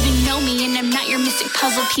 You don't even know me and I'm not your mystic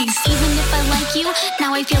puzzle piece. Even if I like you,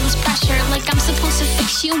 now I feel this pressure, like I'm supposed to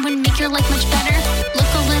fix you and make your life much better.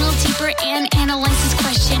 Look a little deeper and analyze this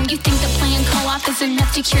question. You think that playing co-op is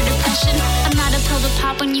enough to cure depression? I'm not a pill to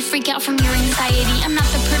pop when you freak out from your anxiety. I'm not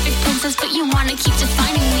the perfect princess, but you wanna keep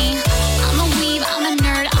defining me. I'm a weeb, I'm a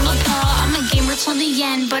nerd, I'm a pearl, I'm a gamer till the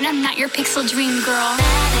end, but I'm not your pixel dream girl.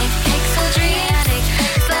 Manic pixel dreams,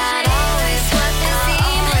 not always what they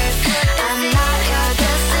seem. I'm not your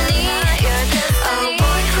destiny. Oh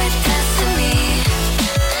boy, quit testing me.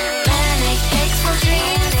 Manic pixel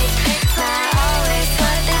dreams, not always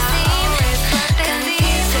what they seem.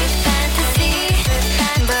 Confused with fantasy,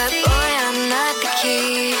 but boy, I'm not the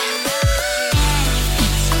key.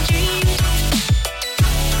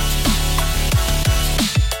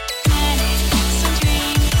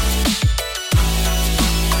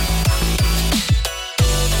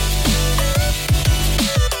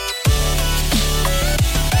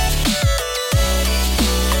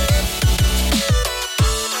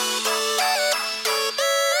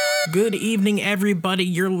 Good evening, everybody.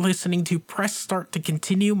 You're listening to Press Start to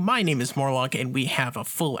Continue. My name is Morlock, and we have a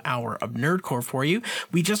full hour of nerdcore for you.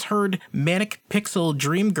 We just heard Manic Pixel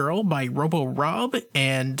Dream Girl by Robo Rob,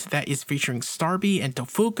 and that is featuring Starby and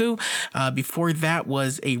Tofuku. Before that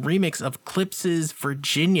was a remix of Clips's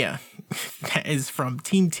Virginia. That is from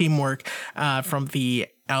Team Teamwork, from the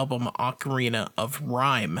album Ocarina of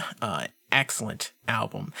Rhyme. Excellent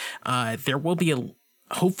album. There will be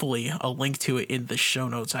hopefully a link to it in the show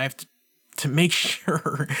notes. I have to make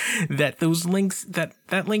sure that those links,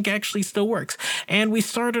 that link actually still works. And we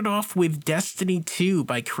started off with Destiny 2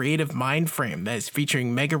 by Creative Mindframe, that is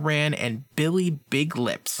featuring Mega Ran and Billy Big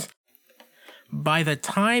Lips. By the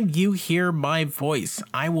time you hear my voice,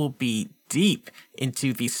 I will be deep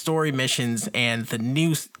into the story missions and the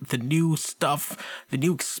new stuff, the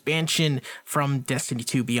new expansion from Destiny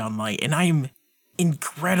 2 Beyond Light, and I'm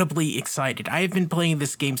incredibly excited. I have been playing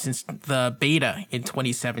this game since the beta in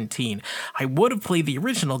 2017. I would have played the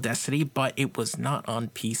original Destiny, but it was not on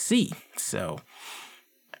PC, so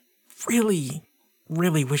really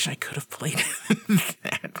wish I could have played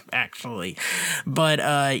that, actually. But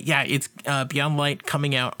yeah, it's Beyond Light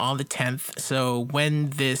coming out on the 10th, so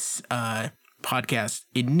when this podcast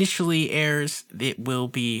initially airs, it will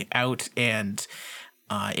be out, and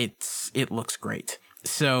it looks great.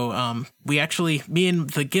 So me and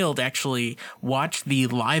the guild actually watched the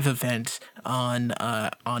live event on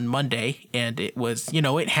Monday, and it was,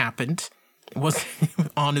 it happened. It was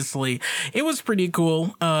honestly, it was pretty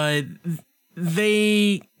cool. I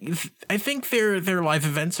think their live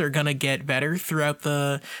events are gonna get better throughout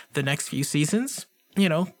the next few seasons.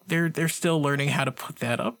 They're still learning how to put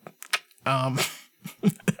that up.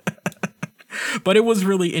 But it was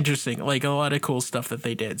really interesting, like a lot of cool stuff that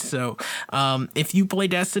they did. So if you play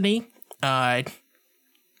Destiny, I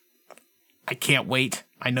can't wait.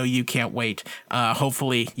 I know you can't wait.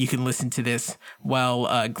 Hopefully you can listen to this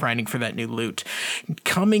while grinding for that new loot.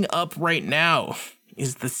 Coming up right now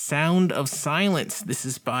is The Sound of Silence. This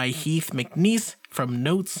is by Heath McNeese from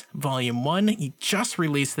Notes Volume 1. He just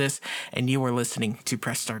released this, and you are listening to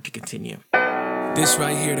Press Start to Continue. This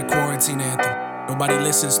right here, the quarantine anthem. Nobody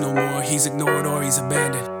listens no more, he's ignored or he's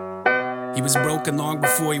abandoned. He was broken long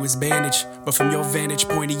before he was bandaged, but from your vantage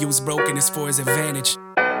point, he used brokenness for his advantage.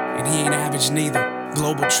 And he ain't average neither.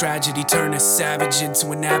 Global tragedy turned a savage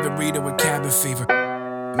into an avid reader with cabin fever.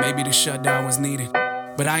 Maybe the shutdown was needed,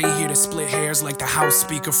 but I ain't here to split hairs like the house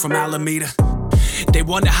speaker from Alameda. They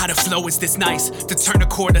wonder how the flow is this nice, to turn a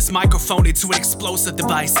cordless microphone into an explosive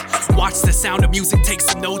device. Watch the sound of music, take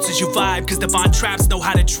some notes as you vibe, cause Devon Traps know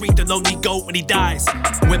how to treat the lonely goat when he dies.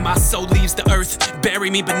 When my soul leaves the earth, bury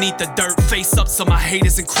me beneath the dirt, face up so my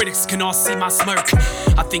haters and critics can all see my smirk.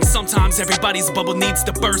 I think sometimes everybody's bubble needs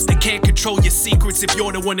to burst. They can't control your secrets if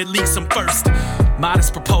you're the one that leaks them first.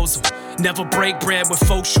 Modest proposal, never break bread with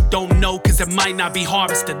folks you don't know, cause it might not be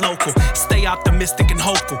harvested local. Stay optimistic and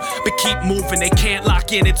hopeful, but keep moving. They can't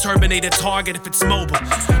lock in and terminate a target if it's mobile.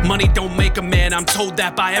 Money don't make a man, I'm told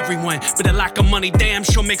that by everyone, but the lack of money damn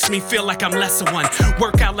sure makes me feel like I'm less of one.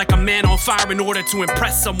 Work out like a man on fire in order to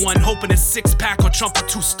impress someone, hoping a six-pack will trump a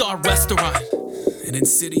 2-star restaurant. An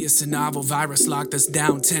insidious and novel virus locked us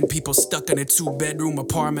down, 10 people stuck in a 2-bedroom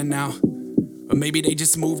apartment now. Or maybe they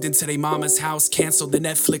just moved into their mama's house, canceled the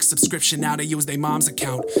Netflix subscription, now they use their mom's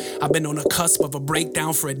account. I've been on the cusp of a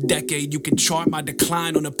breakdown for a decade. You can chart my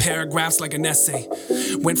decline on the paragraphs like an essay.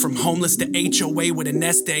 Went from homeless to HOA with a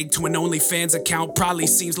nest egg to an OnlyFans account, probably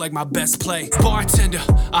seems like my best play. Bartender,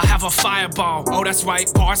 I have a fireball. Oh, that's right,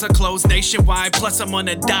 bars are closed nationwide. Plus I'm on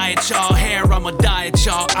a diet, y'all. Hair, I'm a diet,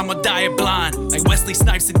 y'all. I'm a diet blind. Like Wesley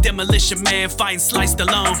Snipes and Demolition Man fighting Sliced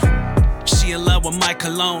alone. She in love with my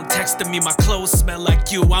cologne, texting me my clothes smell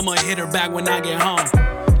like you. I'ma hit her back when I get home.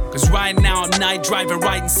 Cause right now I'm night driving,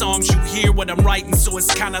 writing songs. You hear what I'm writing, so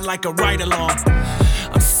it's kinda like a ride-along.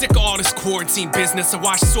 I'm sick of all this quarantine business. I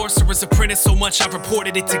watched Sorcerer's Apprentice so much I've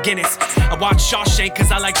reported it to Guinness. I watch Shawshank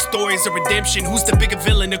cause I like stories of redemption. Who's the bigger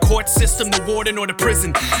villain, the court system, the warden, or the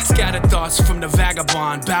prison? Scattered thoughts from the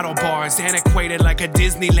vagabond, battle bars, antiquated like a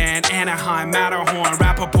Disneyland, Anaheim, Matterhorn,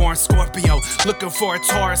 rapper born Scorpio, looking for a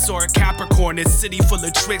Taurus or a Capricorn. This city full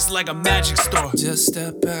of tricks like a magic store. Just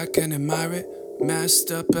step back and admire it. Mashed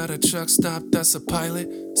up at a truck stop, that's a pilot.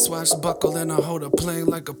 Swashbuckle and I hold a plane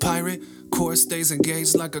like a pirate. Core stays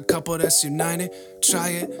engaged like a couple that's united. Try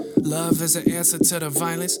it, love is an answer to the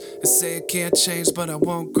violence. They say it can't change, but I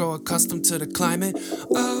won't grow accustomed to the climate.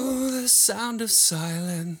 Oh, the sound of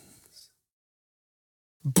silence.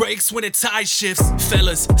 Breaks when the tide shifts.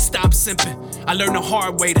 Fellas, stop simping. I learned the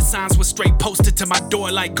hard way. The signs were straight posted to my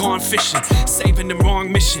door like gone fishing. Saving the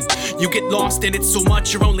wrong mission. You get lost in it so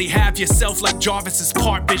much you only have yourself like Jarvis's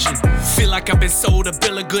part vision. Feel like I've been sold a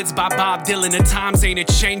bill of goods by Bob Dylan. The times ain't it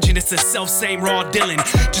changing, it's the self-same raw Dylan.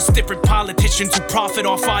 Just different politicians who profit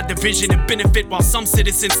off our division and benefit while some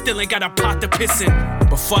citizens still ain't got a pot to piss in.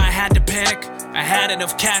 Before I had to panic, I had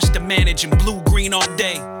enough cash to manage and blue-green all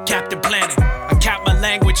day, Captain Planet. I capped my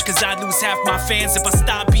language cause I'd lose half my fans if I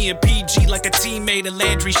stopped being PG like a teammate of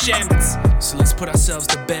Landry Shamans. So let's put ourselves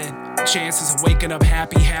to bed. Chances of waking up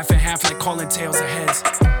happy, half and half like calling tails of heads.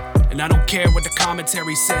 And I don't care what the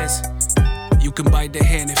commentary says. You can bite the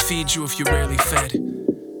hand and feed you if you're rarely fed.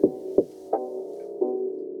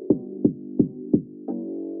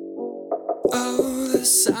 Oh, the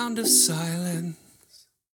sound of silence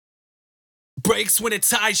breaks when the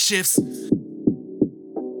tide shifts.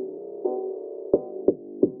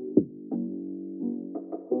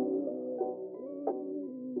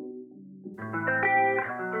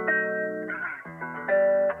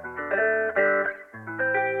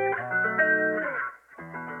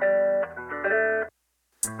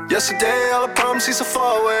 Yesterday, all the promises so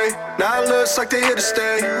far away. Now it looks like they're here to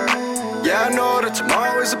stay. Yeah, I know that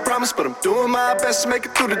tomorrow is a promise, but I'm doing my best to make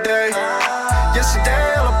it through the day.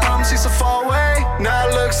 Yesterday, all the promises so far away. Now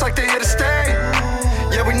it looks like they're here to stay.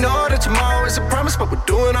 Yeah, we know that tomorrow is a promise, but we're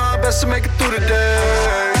doing our best to make it through the day.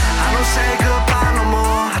 I don't say goodbye no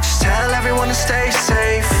more. I just tell everyone to stay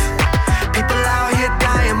safe. People out here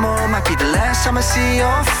dying more. Might be the last time I see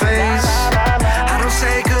your face. I don't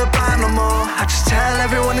say goodbye no more. I just tell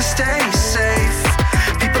everyone to stay safe.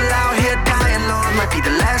 People out here dying, Lord. Might be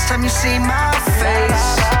the last time you see my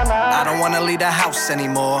face. I don't wanna leave the house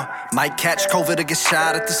anymore. Might catch COVID or get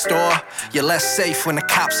shot at the store. You're less safe when the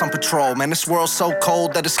cops on patrol. Man, this world's so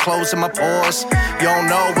cold that it's closing my pores. You don't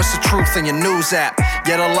know what's the truth in your news app,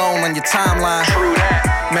 yet alone on your timeline. True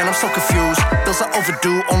that. Man, I'm so confused. Bills are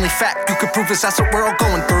overdue. Only fact you can prove is that's what we're all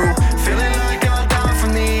going through. Feeling like I'll die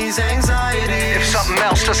from these anxieties. If something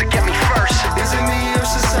else doesn't get me first, is it me or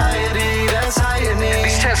society that's hiding it?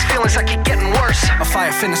 These tense feelings I keep getting worse. A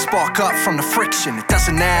fire finna spark up from the friction. It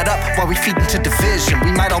doesn't add up while we feed into division.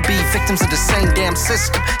 We might all be victims of the same damn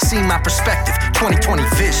system. See my perspective, 2020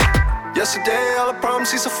 vision. Yesterday, all the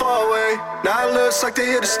promises are far away. Now it looks like they're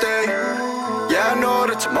here to stay. Yeah, I know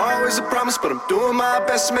that tomorrow is a promise, but I'm doing my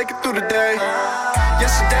best to make it through the day.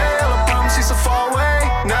 Yesterday, all the promises are far away.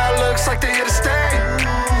 Now it looks like they're here to stay.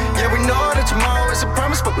 Yeah, we know that tomorrow is a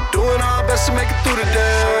promise, but we're doing our best to make it through the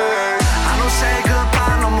day. I don't say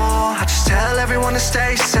goodbye no more. I just tell everyone to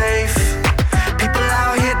stay safe. People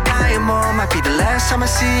out here dying more. Might be the last time I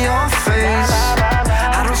see your face.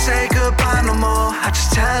 I don't say goodbye no more. I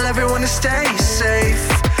just tell everyone to stay safe.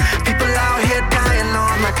 People out here dying,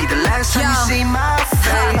 Lord. Might be the last time you see my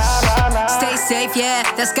face. Stay safe, yeah,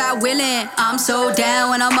 that's God willing. I'm so down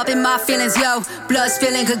when I'm up in my feelings, yo. Blood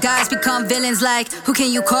spilling, good guys become villains. Like, who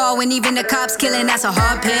can you call when even the cops killing? That's a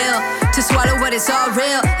hard pill to swallow, but it's all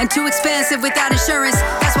real and too expensive without insurance.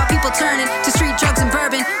 That's why people turning to street drugs and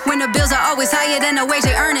bourbon when the bills are always higher than the wage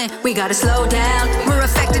they earning. We gotta slow down, we're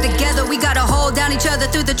affected together. We gotta hold down each other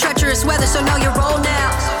through the treacherous weather. So know your role now,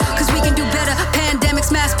 cause we can do better.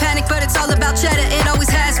 Pandemics, mass panic, but it's all about cheddar. It always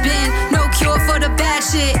has been. No cure for the bad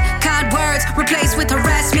shit. Kind words replaced with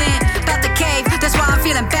harassment. About the cave, that's why I'm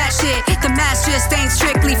feeling bad shit. The mask just ain't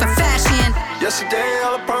strictly for fashion. Yesterday,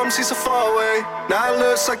 all the promises are far away. Now it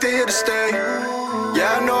looks like they're here to stay.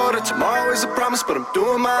 Yeah, I know that tomorrow is a promise, but I'm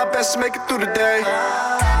doing my best to make it through the day.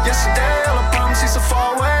 Yesterday, all the promises are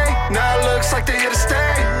far away. Now it looks like they're here to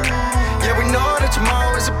stay. Yeah, we know that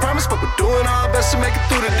tomorrow is a promise, but we're doing our best to make it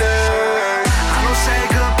through the day. I don't say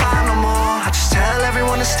goodbye no more. I just tell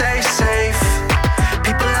everyone to stay safe.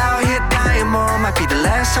 People out here dying more. Might be the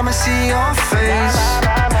last time I see your face.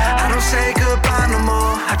 I don't say goodbye no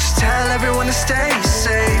more. I just tell everyone to stay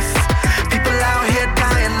safe. People out here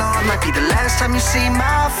dying, Lord. Might be the last time you see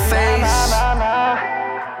my face.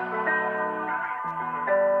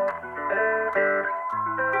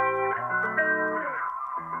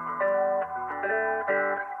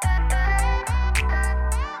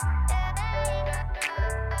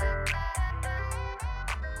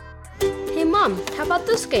 Hey Mom, how about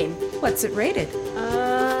this game? What's it rated?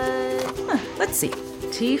 Let's see.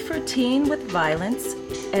 T for teen with violence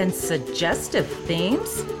and suggestive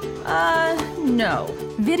themes? No.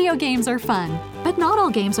 Video games are fun, but not all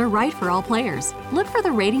games are right for all players. Look for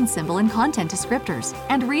the rating symbol in content descriptors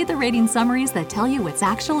and read the rating summaries that tell you what's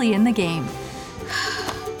actually in the game.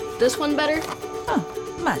 This one better?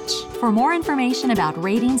 Much. For more information about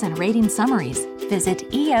ratings and rating summaries, visit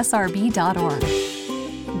esrb.org.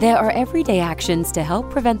 There are everyday actions to help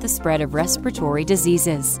prevent the spread of respiratory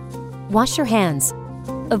diseases. Wash your hands.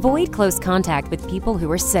 Avoid close contact with people who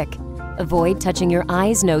are sick. Avoid touching your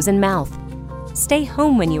eyes, nose, and mouth. Stay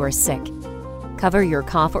home when you are sick. Cover your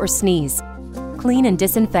cough or sneeze. Clean and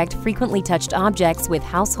disinfect frequently touched objects with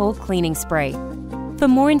household cleaning spray. For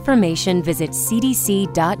more information, visit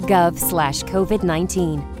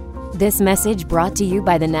cdc.gov/COVID-19. This message brought to you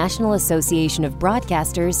by the National Association of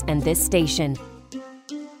Broadcasters and this station.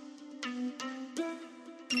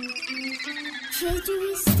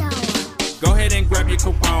 Go ahead and grab your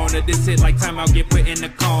Corona. This hit like time I'll get put in the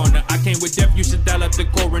corner. I came with death, you should dial up the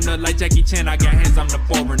coroner. Like Jackie Chan, I got hands, I'm the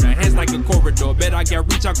foreigner. Hands like a corridor, bet I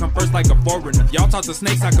got reach, I come first like a foreigner. Y'all talk to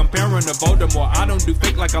snakes, I comparing to Voldemort. I don't do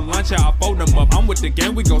fake like a lunch, I fold them up. I'm with the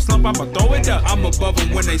game, we gon' slump, I'ma throw it up. I'm above them,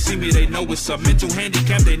 when they see me, they know it's a mental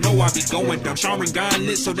handicap, they know I be going dumb. Sharon gun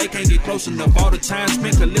lit, so they can't get close enough. All the time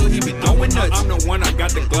spent, Khalil, he be going nuts. I'm the one, I got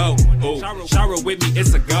the glow. Ooh. Shara with me,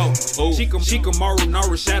 it's a go. Ooh. Shikamaru,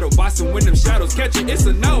 Nara Shadow, boxing when them shadows catch it, it's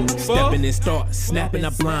a no. Stepping and start, snapping a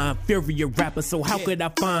blind. Fury a rapper, so how could I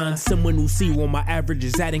find someone who see where my average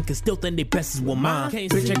is at and can still think they best is with mine?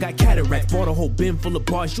 Bitch, I got cataracts, bought a whole bin full of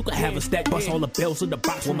bars. You can have a stack, bust all the bells in the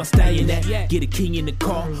box where my stallion at. Get a key in the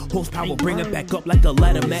car, horsepower, bring it back up like a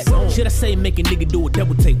ladder mat. Should I say make a nigga do a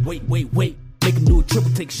double take? Wait, make him do a triple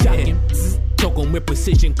take shot. Choke on with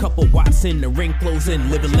precision, couple watts in the ring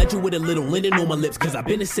closing. Living legend with a little linen on my lips, cause I've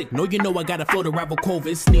been sick. No, you know I got a flow to rival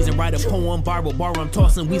COVID. Sneezing, write a poem, viral bar, I'm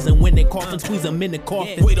tossing, wheezing when they coughing, squeeze them in the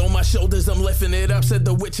coffin. Weight on my shoulders, I'm lifting it up. Said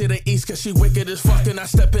the witch of the east, cause she wicked as fuck. And I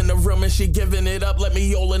step in the room and she giving it up. Let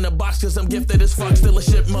me all in the box, cause I'm gifted as fuck. Still a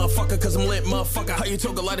shit, motherfucker, cause I'm lit, motherfucker. How you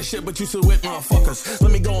talk a lot of shit, but you still with motherfuckers?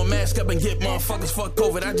 Let me go and mask up and get motherfuckers. Fuck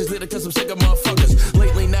COVID, I just did it cause I'm sick of motherfuckers.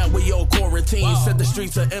 Lately now we all quarantine. Said the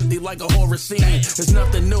streets are empty like a horror scene. There's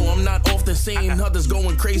nothing new, I'm not often seen. Others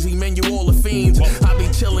going crazy, man, you all are fiends. I be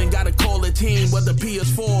chilling, gotta call a team. Whether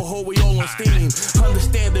PS4 or we all on Steam.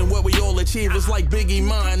 Understanding what we all achieve is like Biggie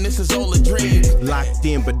mine, this is all a dream. Locked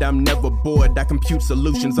in, but I'm never bored. I compute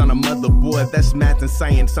solutions on a motherboard. That's math and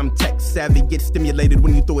science, I'm tech savvy. Get stimulated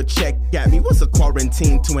when you throw a check at me. What's a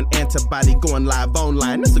quarantine to an antibody? Going live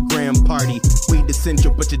online, it's a grand party. Weed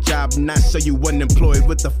essential, but your job not, so you unemployed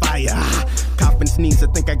with the fire. Cough and sneeze, I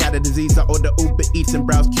think I got a disease. I order Uber Eats and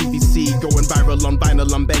browse QVC. Going viral on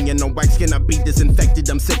vinyl, I'm banging on white skin. I be disinfected,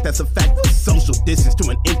 I'm sick, that's a fact. What's social distance to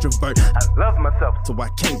an introvert? I love myself, so I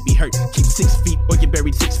can't be hurt. Keep 6 feet or get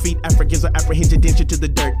buried 6 feet. Africans are apprehended, inch to the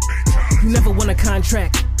dirt. You never won a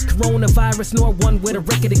contract, coronavirus, nor one with a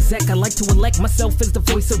record exec. I like to elect myself as the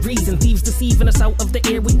voice of reason. Thieves deceiving us out of the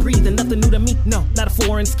air we breathe. And nothing new to me, no, not a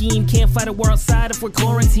foreign scheme. Can't fight a war outside if we're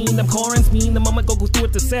quarantined. I'm quarantined, the moment go through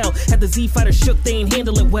it to sell. Had the Z fighter shook, they ain't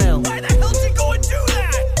handle it well. Why the hell she go and do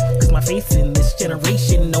that? Cause my face in this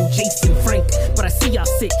generation, no Jason Frank. But I see y'all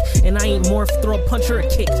sick, and I ain't morph, throw a punch or a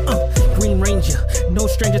kick. Green Ranger, no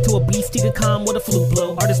stranger to a beast, he could calm with a flute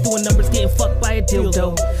blow. Artists doing numbers, getting fucked by a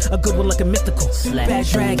dildo. A good one like a mythical, bad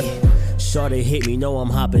dragon. Shawty hit me, know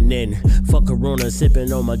I'm hopping in. Fuck Corona,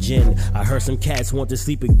 sipping on my gin. I heard some cats want to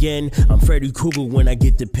sleep again. I'm Freddy Krueger when I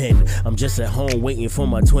get the pen. I'm just at home waiting for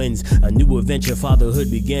my twins. A new adventure,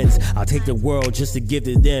 fatherhood begins. I'll take the world just to give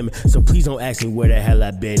to them. So please don't ask me where the hell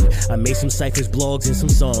I've been. I made some ciphers, blogs, and some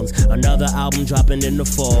songs. Another album dropping in the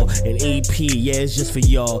fall. An EP, yeah, it's just for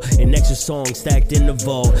y'all. An extra song stacked in the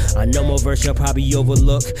vault. I know my verse you'll probably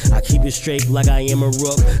overlook. I keep it straight like I am a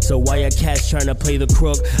rook. So why your cats trying to play the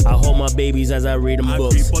crook? I hold my babies as I read them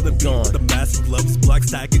books. I creep on the beat with the massive gloves, black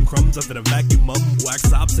stacking crumbs under the vacuum.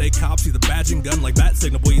 Wax up, say cops, see the badge and gun like bat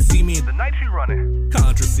signal. Boy, you see me in the night you running.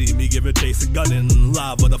 Contra see me give it chase and gunning.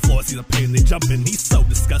 Live on the floor, see the pain they jumping. He's so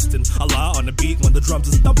disgusting. Allah on the beat when the drums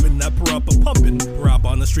is thumping. That per pumping. Rap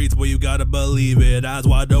on the streets, boy, you gotta believe it. Eyes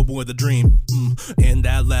wide open with a dream. In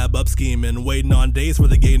that lab up scheming, waiting on days for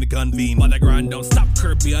the game to convene. While that grind don't stop,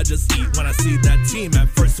 Kirby, I just eat. When I see that team at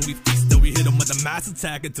first, we feast, then we hit them with a mass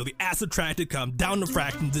attack until the ass attracted. Come down to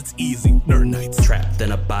fractions, it's easy. Nerd nights. Trapped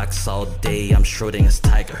in a box all day, I'm Schrodinger's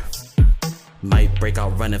tiger. Might break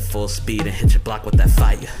out running full speed and hit your block with that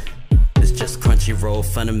fire. It's just Crunchyroll,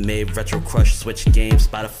 Funimade, Retro Crush, Switch Games,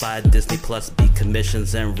 Spotify, Disney Plus, beat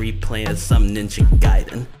commissions, and replaying some Ninja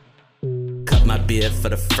Gaiden. Cut my beard for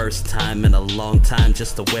the first time in a long time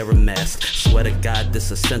just to wear a mask. Swear to God, this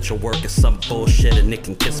essential work is some bullshit and it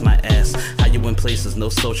can kiss my ass. How you in places, no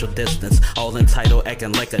social distance, all entitled,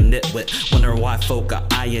 acting like a nitwit. Wondering why folk are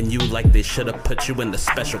eyeing you like they should have put you in the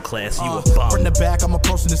special class. You a bum. From the back, I'm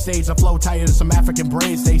approaching the stage. I flow tighter than some African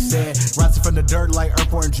braids, they said. Rising from the dirt like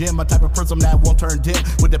Earthworm Jim. A type of prism that won't turn dim.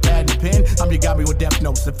 With the pad and pen, I'm Yagami with death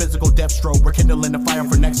notes. The physical death stroke, we're kindling the fire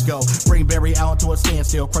for next go. Bring Barry out to a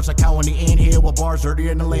standstill. Crush a cow on the end here filled with bars dirtier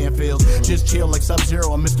than the landfills. Just chill like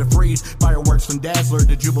Sub-Zero and Mr. Freeze. Fireworks from Dazzler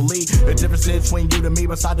to Jubilee. The difference is between you and me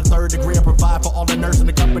beside the third degree. I provide for all the nerds in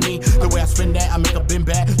the company. The way I spin that, I make a bin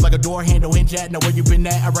bat like a door handle hinge at. Know where you been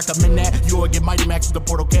at, I recommend that. You will get Mighty Max with the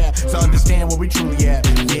Portal Cat to understand where we truly at.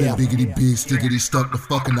 Yeah. Biggity big, stickity stuck the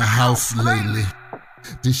fuck in the house lately.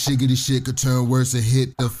 This shiggity shit could turn worse and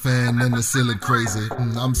hit the fan and the ceiling crazy.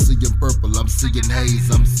 I'm seeing purple, I'm seeing haze,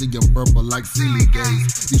 I'm seeing purple like Sealy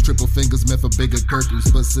gaze. These triple fingers meant for bigger curtains,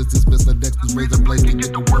 but since it's Mr. Dexter's razor blade can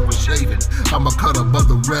get the work with shaving, I'ma cut above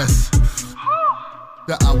the rest.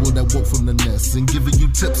 The owl that woke from the nest and giving you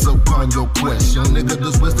tips upon your quest. Young nigga,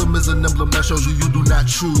 this wisdom is an emblem that shows you do not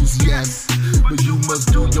choose, yes. But you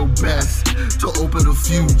must do your best to open a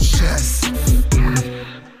few chests.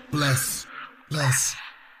 Bless, bless,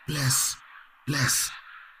 bless, bless,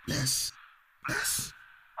 bless, bless.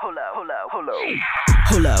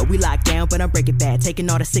 Hold up, we locked down, but I'm breaking bad. Taking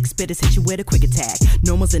all the 6-spitters, hit you with a quick attack.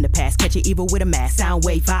 Normals in the past, catch you evil with a mask. Sound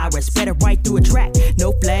wave virus, spread it right through a track.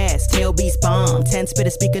 No flash, tail beast bomb. 10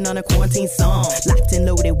 spitters speaking on a quarantine song. Locked and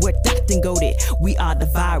loaded, we're docked and goaded. We are the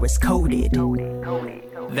virus coded.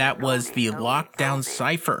 That was the Lockdown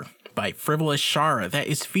Cypher by Frivolous Shara. That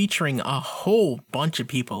is featuring a whole bunch of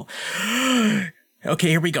people. Okay,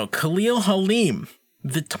 here we go. Khalil Halim,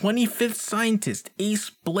 The 25th Scientist, Ace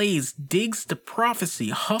Blaze, Diggs to Prophecy,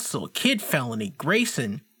 Hustle, Kid Felony,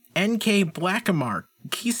 Grayson, NK Blackamar,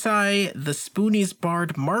 Kisai, The Spoonies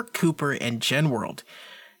Bard, Mark Cooper, and Genworld.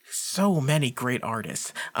 So many great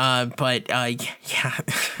artists. Yeah,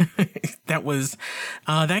 that was,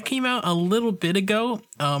 that came out a little bit ago.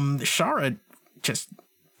 Shara just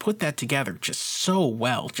put that together just so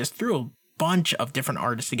well, just threw a bunch of different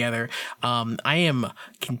artists together. I am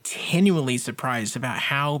continually surprised about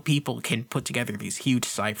how people can put together these huge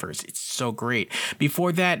ciphers. It's so great.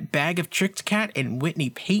 Before that, Bag of Tricks Cat and Whitney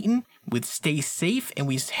Payton with Stay Safe, and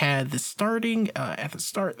we had the starting at the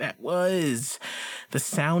start, that was The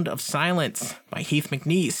Sound of Silence by Heath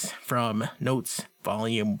McNeese from Notes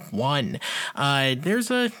Volume 1. There's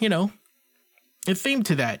a theme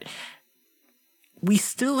to that. We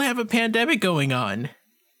still have a pandemic going on.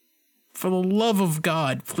 For the love of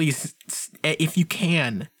God, please, if you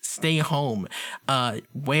can, stay home.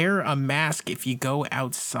 Wear a mask if you go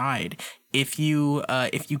outside. If you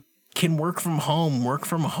can work from home, work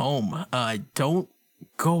from home. Don't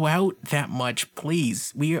go out that much,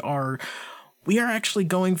 please. We are actually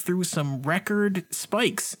going through some record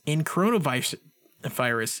spikes in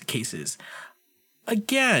coronavirus cases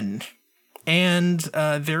again. And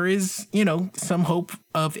there is, some hope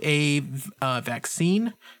of a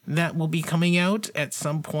vaccine that will be coming out at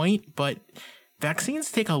some point. But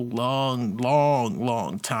vaccines take a long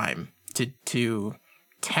time to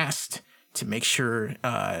test, to make sure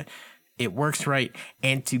it works right,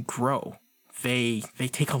 and to grow. They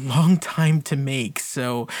take a long time to make.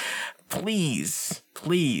 So please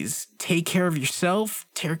take care of yourself.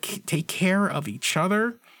 Take care of each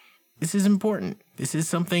other. This is important. This is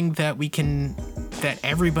something that that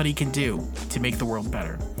everybody can do to make the world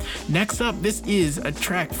better. Next up, this is a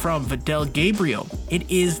track from Vidal Gabriel. It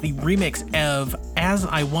is the remix of As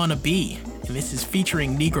I Wanna Be, and this is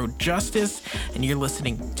featuring Negro Justice, and you're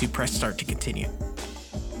listening to Press Start to continue.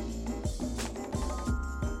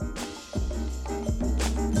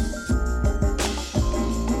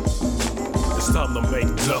 It's time to make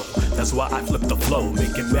dough. That's why I flip the flow,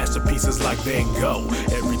 making masterpieces like Van Gogh.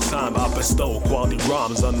 Every time I bestow quality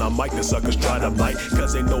rhymes on the mic, the suckers try to bite,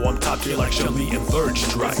 cause they know I'm top tier like Shelly and Third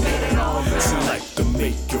Strike. Select to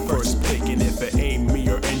make your first pick, and if it ain't me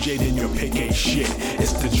or NJ, then your pick ain't shit.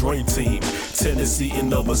 It's the Dream Team, Tennessee and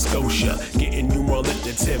Nova Scotia, getting you more than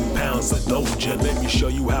 10 pounds of doja. Let me show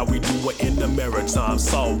you how we do it in the maritime.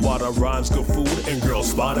 Saltwater rhymes, good food, and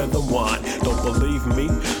girls finer than wine. Don't believe me?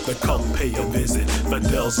 Then come pay a visit.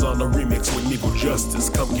 Fidel's on the remix with Negro Justice,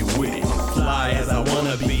 come get with it. Fly as I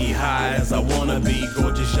wanna be, high as I wanna be,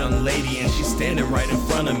 gorgeous young lady and she's standing right in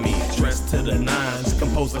front of me. Dressed to the nines,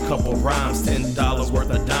 composed a couple rhymes, $10 worth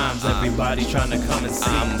of dimes, everybody trying to come and see.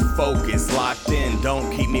 I'm focused, locked in, don't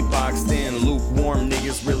keep me boxed in. Lukewarm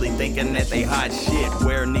niggas really thinking that they hot shit.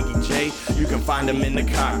 Where Nicky J, you can find them in the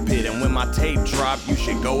cockpit, and when my tape drop, you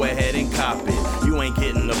should go ahead and cop it. You ain't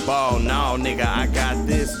getting the ball, no nigga, I got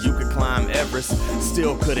this, you could climb Everest.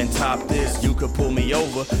 Still couldn't top this. You could pull me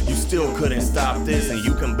over, you still couldn't stop this. And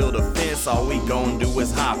you can build a fence, all we gon' do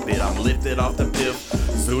is hop it. I'm lifted off the piff,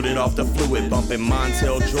 suited off the fluid, bumping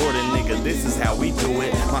Montel Jordan, nigga, this is how we do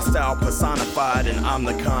it. My style personified and I'm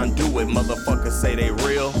the conduit. Motherfuckers say they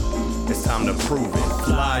real, it's time to prove it.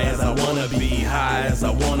 Fly as I wanna be, high as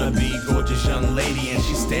I wanna be. Gorgeous young lady and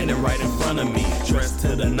she's standing right in front of me. Dressed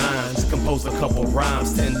to the nines, composed a couple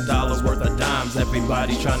rhymes, $10 worth of dimes.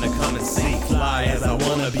 Everybody's trying to come and see. Fly as I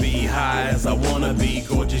wanna be, high as I wanna be.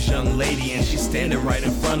 Gorgeous young lady and she's standing right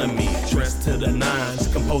in front of me. Dressed to the nines,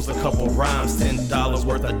 composed a couple rhymes, $10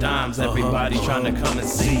 worth of dimes. Everybody's trying to come and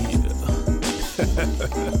see.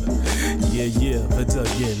 Yeah, but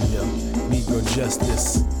again, yo, Negro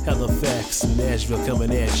Justice, Halifax, Nashville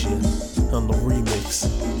coming at you on the remix,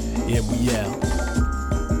 and we out.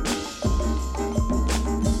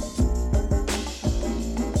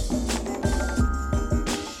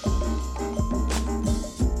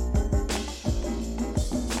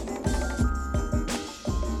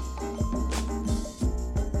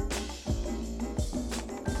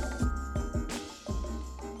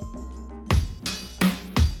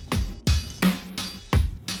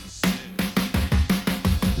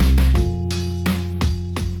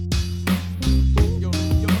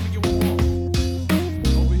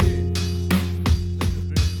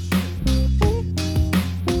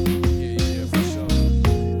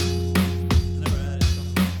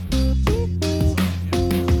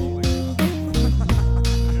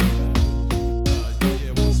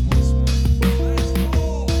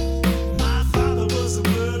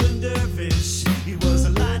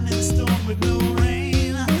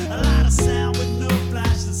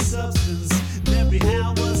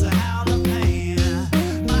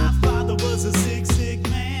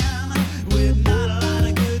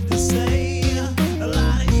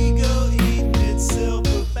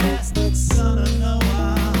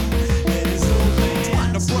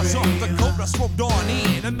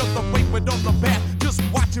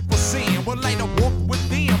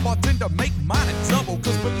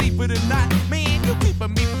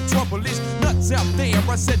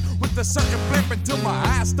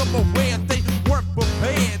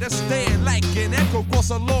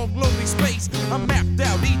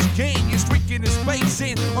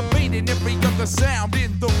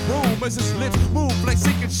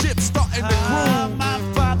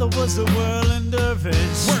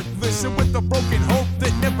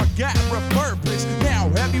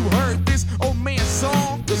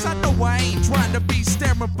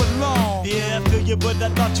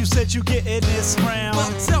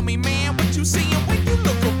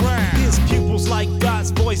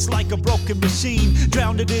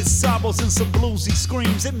 And some bluesy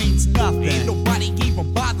screams, it means nothing. Ain't nobody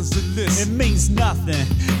even bothers to listen. It means nothing.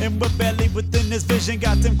 And with belly within his vision,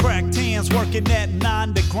 got them cracked hands working at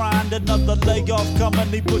 9 to grind. Another layoff coming,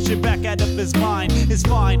 he push it back out of his mind. It's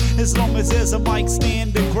fine as long as there's a mic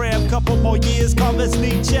stand to grab. Couple more years, call his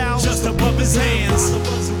knee chow just above his hands. He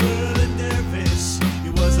was a whirling dervish. He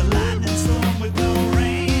was a lightning storm with no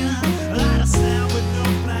rain. A lot of sound with no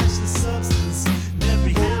flash of substance.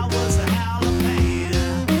 Every howl was a howl of pain.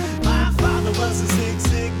 Was a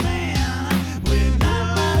sick man with not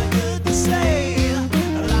a lot of good to say.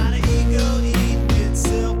 A lot of ego eating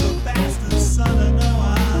itself, a bastard son of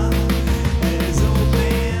Noah. And his old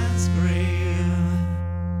man scream.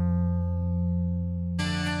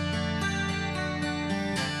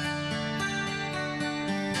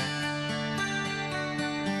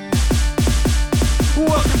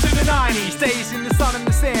 Welcome to the 90s, days in the sun and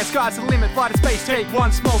the sand. Sky's the limit, fly to space, take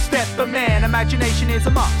one small step. But man, imagination is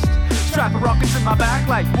a must. Strap a rockets in my back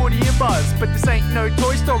like Woody and Buzz. But this ain't no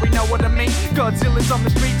Toy Story, know what I mean? Godzilla's on the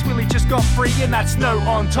streets, Willie just got free, and that's no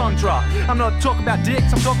entendre. I'm not talking about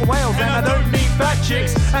dicks, I'm talking whales, and I don't mean fat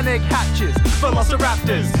chicks and egg hatches.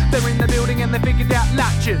 Velociraptors, they're in the building and they figured out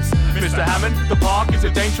latches. Mr. Hammond, the park is a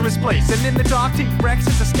dangerous place, and in the dark, T-Rex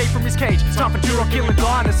has escaped from his cage. It's time for Duro killing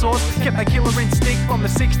dinosaurs. Kept that killer instinct from the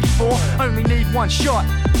 64. Only need one shot,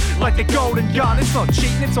 like the golden gun. It's not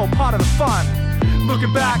cheating, it's all part of the fun.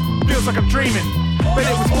 Looking back, feels like I'm dreaming, but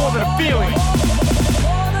it was more than a feeling.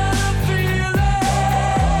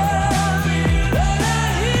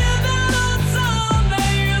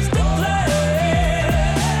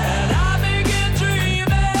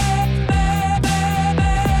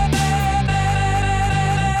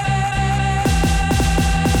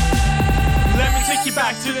 Let me take you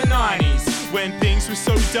back to the 90s, when things were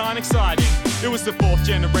so darn exciting. It was the 4th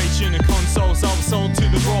generation of consoles I was sold to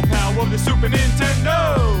the raw power of the Super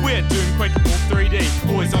Nintendo. We're doing Quake Ball 3D,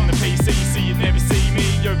 always on the PC, so you'd never see me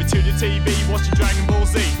over to the TV watching Dragon Ball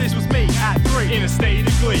Z. This was me at 3, in a state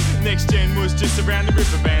of glee. next gen was just around the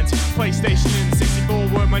riverbands. PlayStation and 64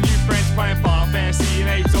 were my new friends, playing Final Fantasy and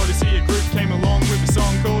Abe's Odyssey. A group came along with a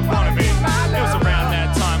song called Wannabe. It was around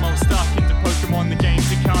that time I was stuck into Pokemon, the games,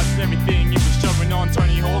 the cards and everything. It was shoving on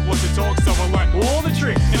Tony Hawk, what to talk, so I learned all the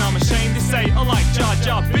tricks. And I'm ashamed to say I like Jar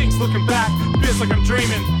Jar Binks. Looking back, feels like I'm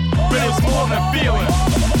dreaming, but it was more than a feeling.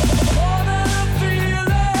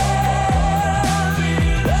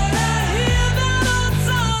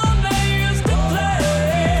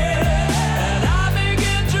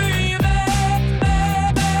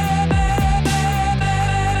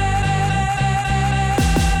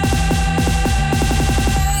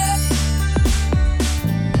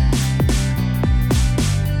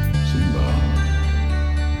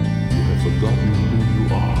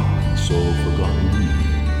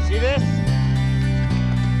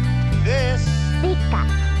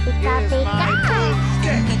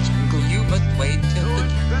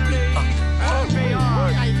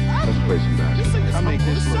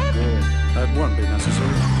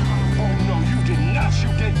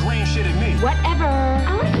 Whatever.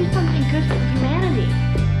 I want to do something good for humanity.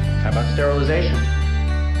 How about sterilization?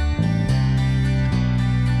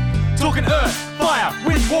 Talking earth, fire,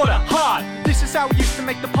 wind, water, hard. This is how we used to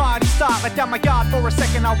make the party start. Let down my guard for a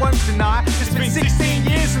second, I won't deny. It's been 16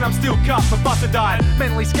 years and I'm still cut, but Buster died.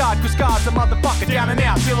 Mentally scarred, cause Scar's a motherfucker. Down and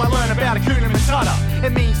out till I learn about Akuna Matata.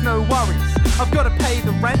 It means no worries. I've gotta pay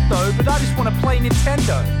the rent though, but I just wanna play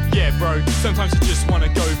Nintendo. Yeah bro, sometimes you just wanna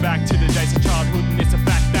go back to the days of childhood, and it's a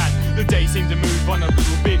fact that the days seem to move on a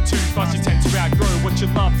little bit too fast. You tend to outgrow what you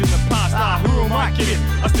loved in the past. Who am I kidding?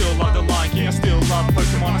 I still love the Lion King, I still love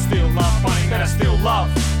Pokemon, I still love fighting, but I still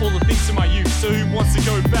love all the things in my youth. So who wants to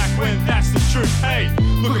go back when that's the truth? Hey,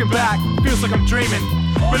 looking back, feels like I'm dreaming,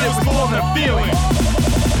 but it was more than a feeling.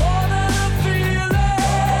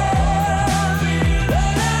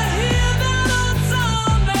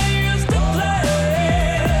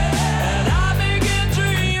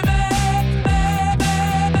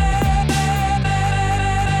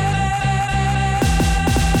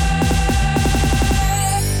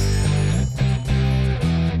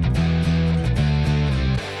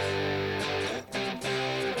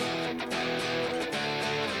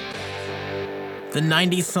 The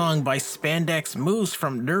 90s song by Spandex Moose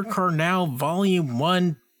from Nerdcore Now Volume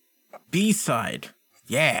 1 B-side.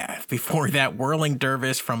 Yeah, before that, Whirling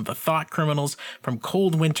Dervish from The Thought Criminals from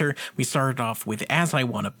Cold Winter. We started off with As I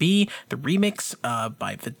Wanna Be, the remix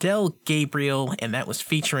by Vidal Gabriel, and that was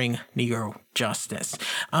featuring Neo Justice.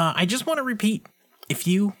 I just want to repeat, if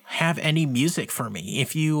you have any music for me,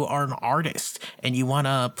 if you are an artist and you want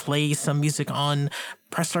to play some music on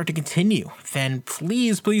Press Start to Continue, then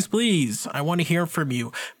please, please, please, I want to hear from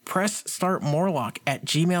you.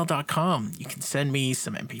 PressStartMorlock@gmail.com. You can send me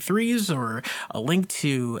some MP3s or a link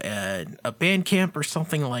to a Bandcamp or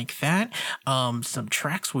something like that. Some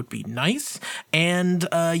tracks would be nice. And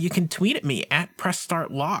you can tweet at me at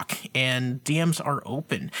PressStartLock, and DMs are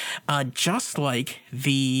open. Just like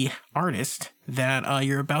the artist that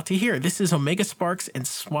you're about to hear. This is Omega Sparks and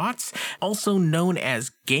Swats, also known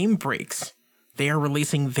as Game Breaks. They are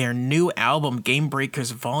releasing their new album, Game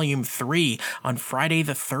Breakers Volume 3, on Friday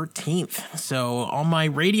the 13th. So all my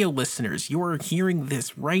radio listeners, you are hearing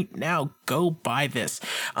this right now. Go buy this.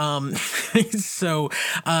 So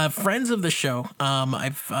friends of the show,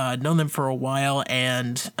 I've known them for a while,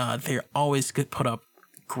 and they're always put up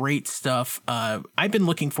great stuff. I've been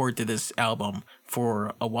looking forward to this album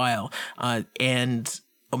for a while, and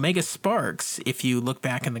Omega Sparks, if you look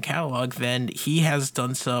back in the catalog, then he has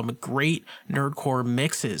done some great nerdcore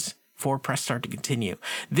mixes for Press Start to Continue.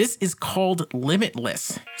 This is called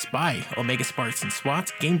Limitless. It's by Omega Sparks and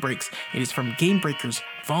Swats, Game Breaks. It is from Game Breakers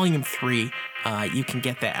Volume 3. You can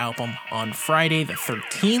get that album on Friday the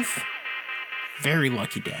 13th. Very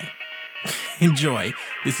lucky day. Enjoy.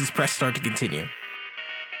 This is Press Start to Continue.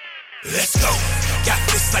 Let's go. Got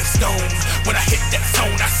this like stone. When I hit that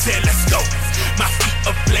zone, I said, let's go. My feet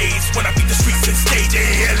ablaze when I beat the streets and stage.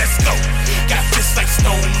 Yeah, let's go. Got this like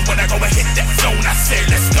stone. When I go and hit that zone, I said,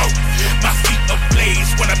 let's go. My feet ablaze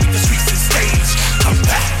when I beat the streets and stage. I'm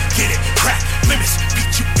back, get it, crack, limits,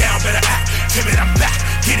 beat you down, better act timid. I'm back,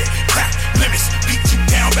 get it, crack, limits, beat you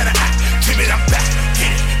down, better act timid. I'm back, get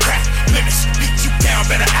it, crack, limits, beat you down,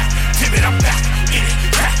 better act timid. I'm back, get it,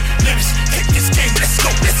 crack, limits, hit this game, let's go,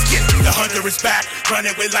 let's get it. The hunter is back,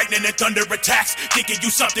 running with lightning and thunder attacks. Thinking you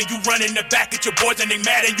something, you run in the back at your boys and they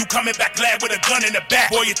mad, and you coming back glad with a gun in the back.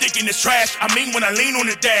 Boy, you thinking it's trash. I mean when I lean on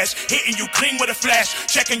the dash, hitting you clean with a flash.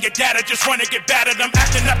 Checking your data, just running, get battered. I'm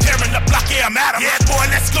acting up, tearing the block, yeah, I'm at 'em. Yeah, boy,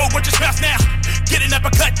 let's go, watch your mouth now. Getting up a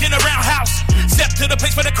cut in a roundhouse. Step to the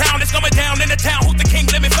place for the crown, it's going down in the town. Who's the king?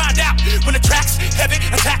 Let me find out. When the track's heavy,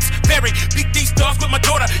 attacks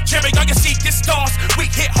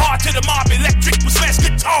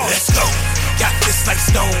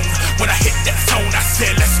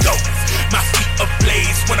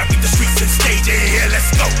stage, yeah,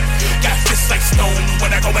 let's go. Got fists like stone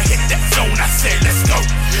when I go and hit that zone. I said, let's go.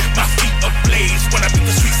 My feet ablaze when I beat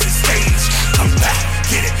the streets and stage. I'm back,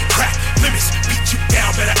 get it, crack, limits, beat you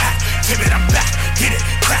down, better act timid. I'm back, get it,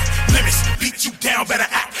 crack, limits, beat you down, better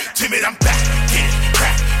act timid. I'm back, get it,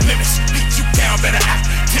 crack, limits, beat you down, better act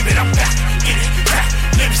timid. I'm back, get it, crack,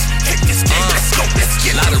 limits, hit this game, let's go, let's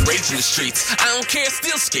get it. Lot of rage in the streets, I don't care,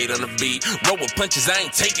 still skate on the beat. Roll with punches, I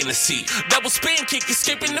ain't taking a seat. Double spin kick,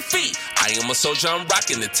 escaping defeat. I am a soldier, I'm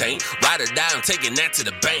rocking the tank. Ride or die, I'm taking that to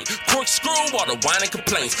the bank. Corkscrew, all the whine and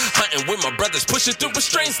complaints. Hunting with my brothers, pushing through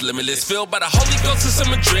restraints. Limitless, filled by the Holy Ghost and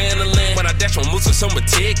some adrenaline. When I dash my moves with some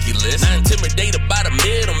meticulous. Not intimidated by the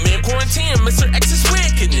middleman. Quarantine, Mr. X's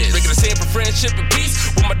wickedness. Breaking the sand for friendship and peace.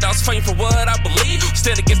 With my dogs fighting for what I believe.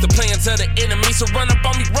 Stand against the plans of the enemy. So run up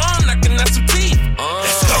on me, run, knocking out some teeth.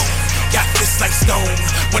 Let's go. Got fists like stone.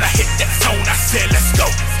 When I hit that zone, I said, let's go.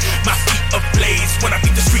 My feet ablaze when I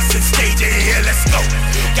beat the streets and stage. Yeah, let's go.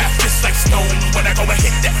 Got fists like stone. When I go and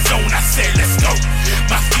hit that zone, I said, let's go.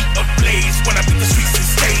 My feet ablaze when I beat the streets and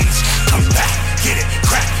stage. I'm back, get it,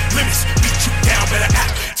 crack, limits, beat you down, better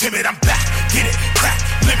act timid. I'm back, get it, crack,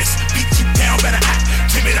 limits, beat you down, better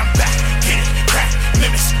act timid. I'm back, get it, crack,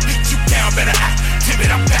 limits, beat you down, better act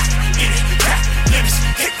timid. I'm back, get it, crack, limits,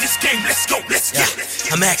 hit this game, let's go, let's get it.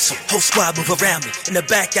 I'm Axel, whole squad move around me. In the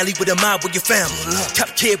back alley with a mob with your family.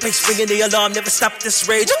 Top kid race ringing the alarm, never stop this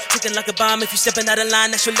rage. Ticking like a bomb, if you stepping out of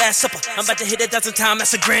line, that's your last supper. I'm about to hit 1,000 times,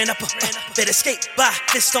 that's a grand upper. Better skate by,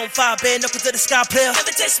 fist on fire, bare knuckles to the sky player.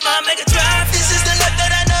 Never test my Mega Drive, this is the life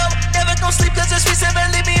that I know. Never gon' sleep cause the streets never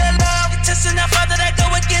leave me alone. Testing how far that I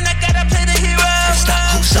go again, I gotta play the hero.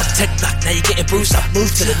 Stop, who's up, tech block, now you're getting bruised up.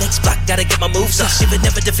 Move to the next block, gotta get my moves up. Shiva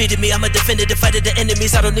never defeated me, I'm a defender, the fighter, the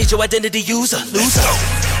enemies. I don't need your identity, user, loser.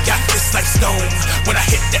 Got fists like stone. When I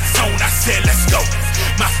hit that zone, I said, let's go.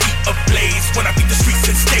 My feet ablaze when I beat the streets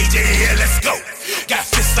and stage. Yeah, let's go. Got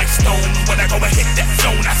fists like stone. When I go and hit that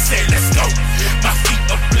zone, I said, let's go. My feet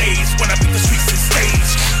ablaze when I beat the streets and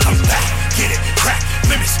stage. I'm back, get it, crack,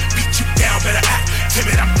 limits, beat you down, better act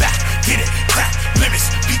timid. I'm back, get it, crack, limits,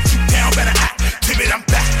 beat you down, better act timid. I'm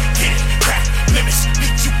back, get it, crack, limits,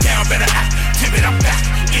 beat you down, better act timid. I'm back,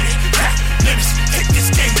 get it, crack, limits, hit this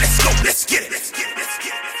game, let's go, let's get it, let's get it, let's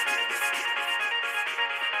get it.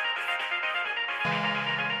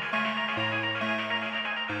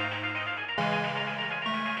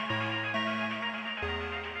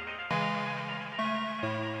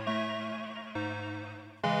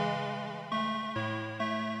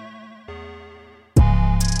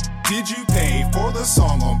 Did you pay for the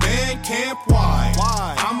song on Bandcamp? Why?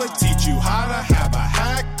 I'ma teach you how to have a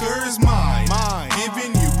hacker's mind.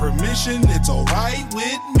 Giving you permission, it's alright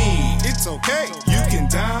with me. It's okay. You can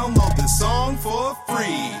download the song for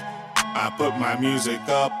free. I put my music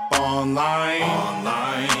up online.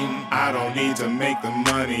 I don't need to make the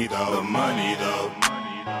money though.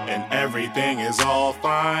 And everything is all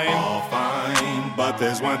fine. But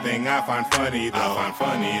there's one thing I find funny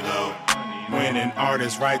though. When an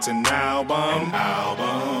artist writes an album,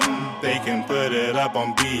 they can put it up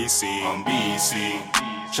on BC.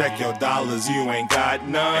 Check your dollars, you ain't got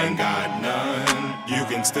none. You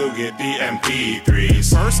can still get the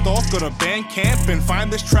MP3s. First off, go to Bandcamp and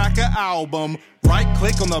find this tracker album. Right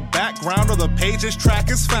click on the background of the page this track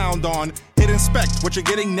is found on. Hit inspect. What you're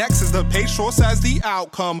getting next is the page source as the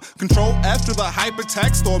outcome. Control F to the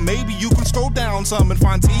hypertext, or maybe you can scroll down some and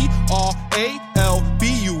find TRALBUM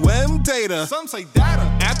data. Some say data.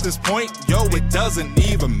 At this point, yo, it doesn't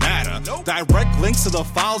even matter. Direct links to the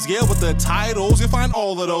files, yeah, with the titles, you'll find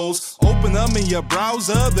all of those. Open them in your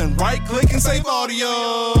browser, then right click and save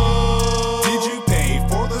audio. Did you pay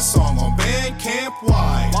for the song on Bandcamp?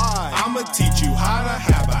 Why? I'ma teach you how to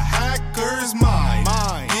have a hacker's mind.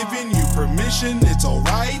 Giving you permission, it's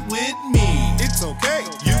alright with me. It's okay.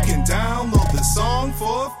 You can download the song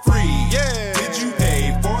for free. Yeah. Did you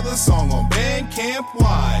pay for the song on Bandcamp?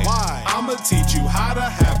 Why? I'ma teach you how to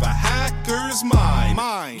have a hacker's mind.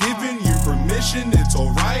 Giving you permission, it's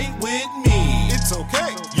alright with me. It's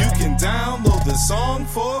okay. You can download the song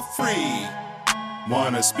for free.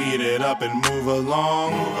 Wanna speed it up and move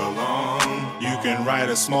along? You can write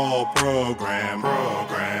a small program.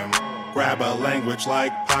 Grab a language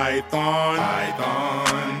like Python.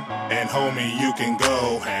 And homie, you can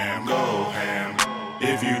go ham.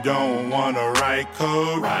 If you don't wanna write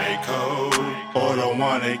code, or don't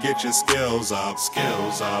wanna get your skills up,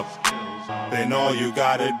 then all you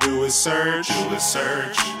gotta do is search.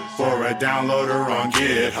 for a downloader on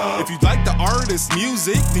GitHub. If you like the artist's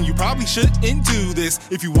music, then you probably shouldn't do this.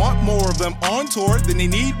 If you want more of them on tour, then they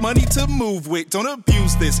need money to move with. Don't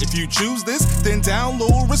abuse this. If you choose this, then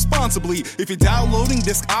download responsibly. If you're downloading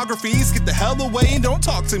discographies, get the hell away and don't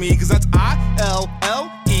talk to me, cause that's ILLEGAL,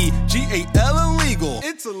 illegal.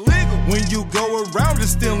 It's illegal when you go around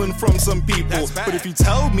just stealing from some people. But if you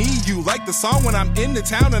tell me you like the song when I'm in the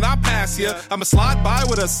town and I pass ya, I'ma slide by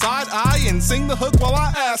with a side eye and sing the hook while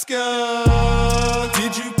I ask ya.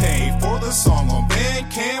 Did you pay for the song on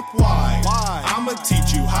Bandcamp? Why? I'ma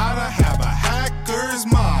teach you how to have a hacker's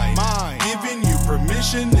mind. Giving you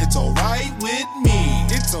permission, it's alright with me.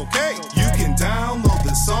 It's okay. You can download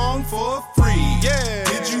the song for free. Yeah.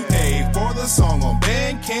 Did you pay for the song on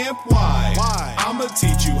Bandcamp? Why? I'ma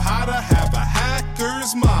teach you how to have a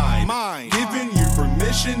hacker's mind. Giving you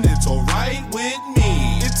permission, it's alright with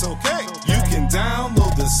me. It's okay. You can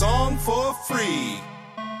download the song for free.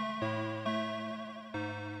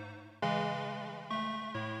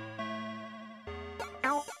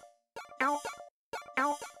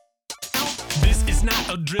 This is not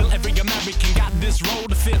a drill. Every American got this role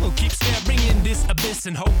to fill. Keep staring in this abyss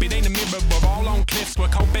and hope it ain't a mirror. We're all on cliffs, we're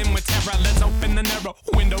coping with terror. Let's open the narrow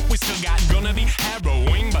window. We still got gonna be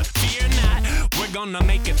harrowing, but fear not, we're gonna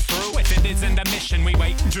make it through. If it isn't a mission we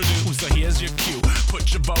wait to do, so here's your cue.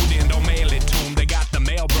 Put your vote in, don't mail it to them. They got the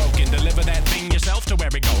mail broken. Deliver that thing yourself to where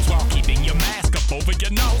it goes, while keeping your mask up over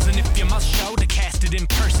your nose. And if you must show to cast it in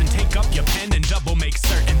person, take up your pen and double make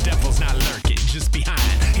certain devil's not lurking just behind.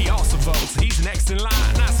 He also votes, he's next in line.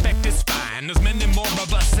 I expect it's fine. There's many more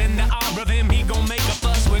of us in the hour of him. He gon' make a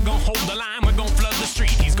fuss. We're gon' hold the line. We're gon' flood the street.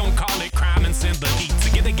 He's gon' call it crime and send the heat. So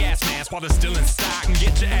get a gas mask while it's still in stock and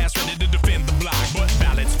get your ass ready to defend the block. But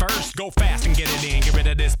ballots first. Go fast and get it in. Get rid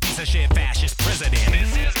of this piece of shit fascist president.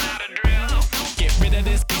 This is not a drill. Get rid of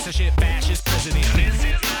this piece of shit fascist president. This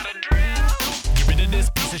is not a drill. Get rid of this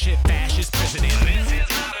piece of shit fascist president. This is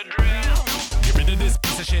not a drill. Get rid of this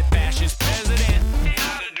piece of shit fascist president.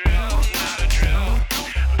 Not a drill. Not a drill.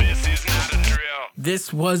 This is not a drill.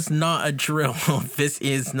 This was not a drill. This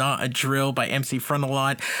is not a drill by MC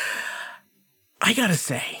Frontalot. I gotta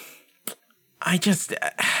say,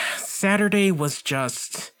 Saturday was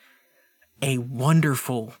just a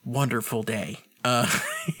wonderful, wonderful day. I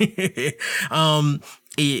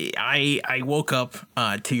woke up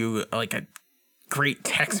to like a great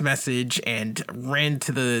text message and ran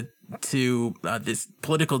to this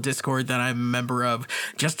political Discord that I'm a member of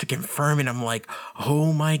just to confirm it. I'm like,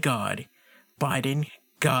 oh my God, Biden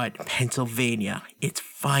got Pennsylvania. It's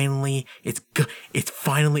finally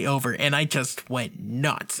over. And I just went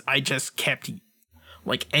nuts. I just kept,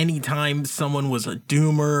 like, anytime someone was a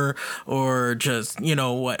doomer or just,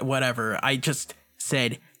 whatever, I just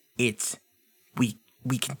said, we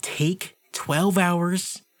can take 12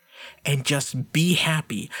 hours and just be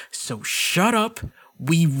happy. So shut up.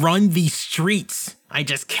 We run these streets. I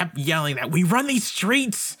just kept yelling that. We run these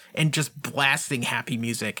streets and just blasting happy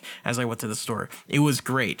music as I went to the store. It was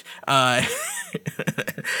great.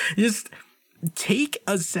 Just take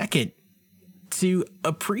a second to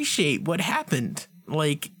appreciate what happened.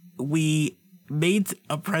 Like, we made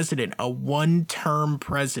a president, a one-term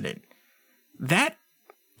president. That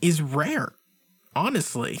is rare.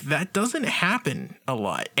 Honestly, that doesn't happen a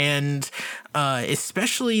lot. And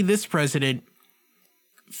especially this president,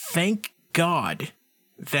 thank God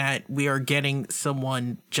that we are getting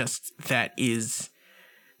someone just that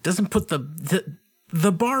doesn't put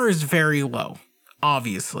the bar is very low,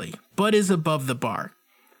 obviously, but is above the bar.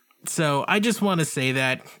 So I just want to say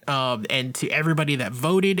that, and to everybody that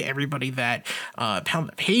voted, everybody that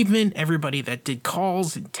pounded the pavement, everybody that did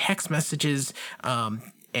calls and text messages,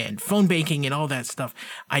 and phone banking and all that stuff,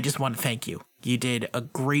 I just want to thank you. You did a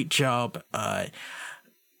great job.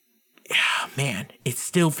 Man, it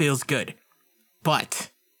still feels good.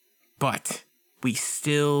 But we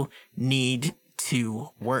still need to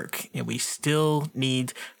work, and we still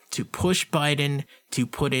need to push Biden to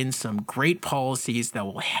put in some great policies that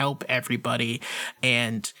will help everybody,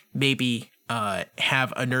 and maybe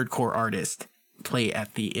have a nerdcore artist play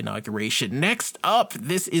at the inauguration. Next up,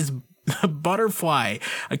 this is Butterfly,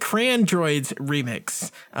 a Crayon Droids remix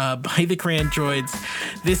by the Crayon Droids.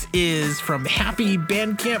 This is from Happy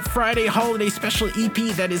Bandcamp Friday Holiday Special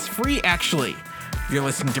EP that is free, actually. You're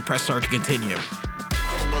listening to Press Start to continue.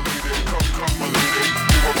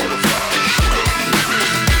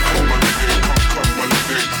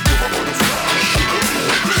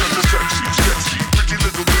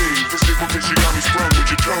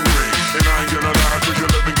 And I ain't gonna lie, 'cause your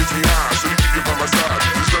loving gets me high. So you keep it by my side.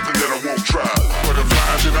 There's nothing that I won't try.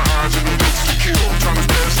 Butterflies in the eyes and the looks to kill. Time is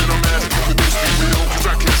passing, I'm asking, could this be real? 'Cause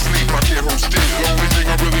I can't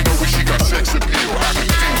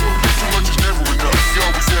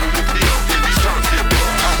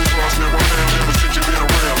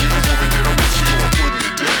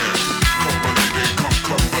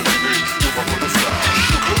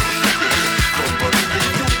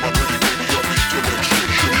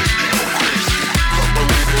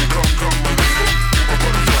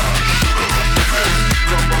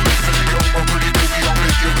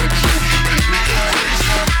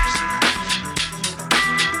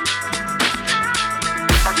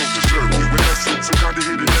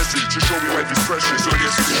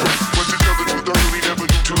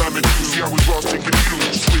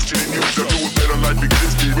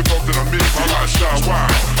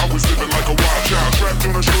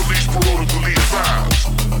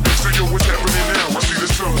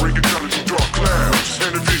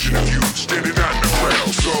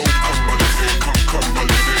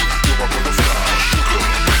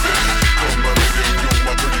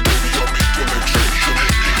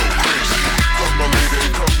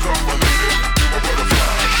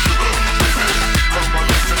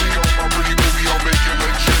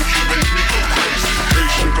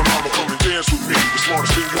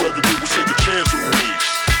smartest thing you ever did was take a chance with me.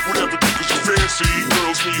 Whatever you cause you fancy,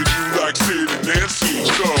 girls me if you like Sid and Nancy.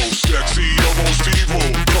 So sexy, almost evil,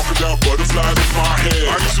 talking about butterflies in my head.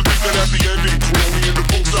 I used to think that at the ending were only in the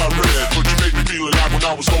books I read, but you made me feel alive when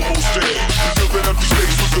I was almost dead. You feel that empty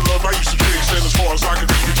space was the love I used to chase, and as far as I can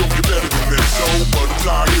read, you don't get better than this. So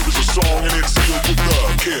butterfly, here is a song and it's sealed with the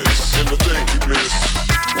kiss and the thank you, miss.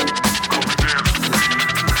 Come and dance with me.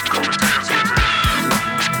 Come and dance with me.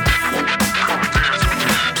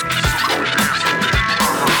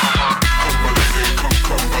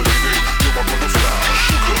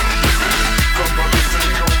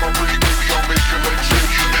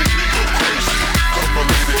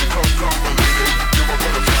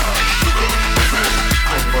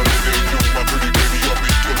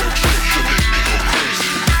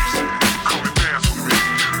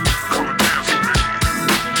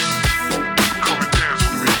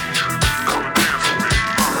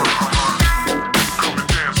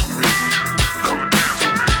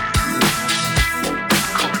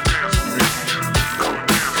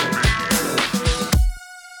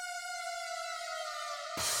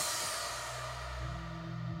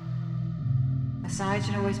 A side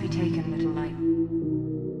should always be taken, little light.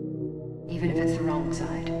 Even if it's the wrong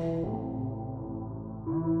side.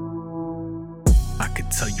 I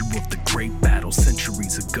could tell you of the great battle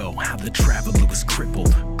centuries ago, how the traveler was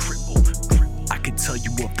crippled. I could tell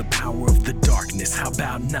you of the power of the darkness, how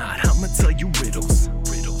about not? I'ma tell you riddles.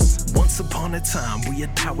 Once upon a time, we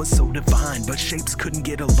had power so divine, but shapes couldn't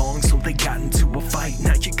get along, so they got into a fight.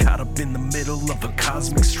 Now you're caught up in the middle of a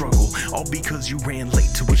cosmic struggle, all because you ran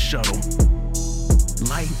late to a shuttle.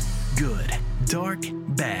 Light, good. Dark,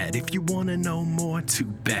 bad. If you wanna know more, too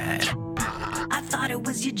bad. I thought it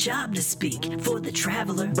was your job to speak for the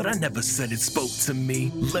traveler, but I never said it spoke to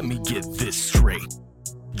me. Let me get this straight.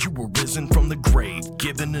 You were risen from the grave,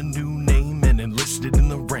 given a new name, and enlisted in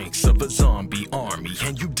the ranks of a zombie army,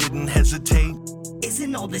 and you didn't hesitate.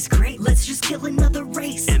 Isn't all this great? Let's just kill another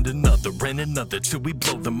race. And another till we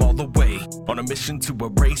blow them all away. On a mission to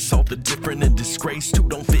erase all the different and disgraced who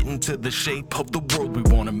don't fit into the shape of the world we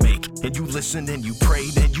wanna make. And you listened and you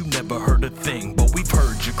prayed and you never heard a thing, but we've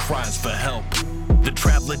heard your cries for help. The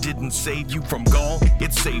traveler didn't save you from gall,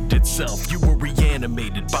 it saved itself. You were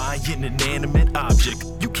reanimated by an inanimate object.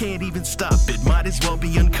 You can't even stop it, might as well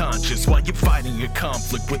be unconscious while you're fighting a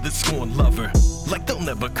conflict with a scorned lover. Like there'll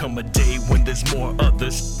never come a day when there's more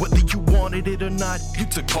others. Whether you wanted it or not, you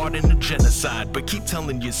took part in a genocide. But keep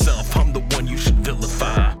telling yourself I'm the one you should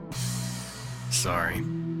vilify. Sorry,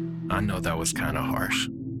 I know that was kinda harsh.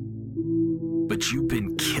 But you've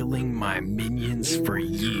been killing my minions for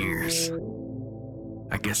years.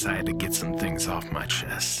 I guess I had to get some things off my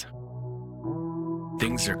chest.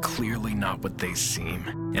 Things are clearly not what they seem,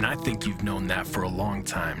 and I think you've known that for a long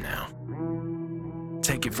time now.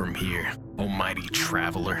 Take it from here, almighty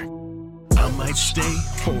traveler. I might stay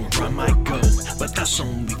or I might go, but that's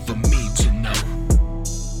only for me to know.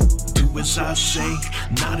 Do as I say,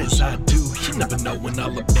 not as I do. You never know when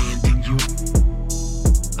I'll abandon you.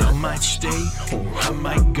 I might stay or I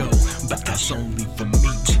might go, but that's only for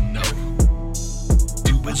me to know.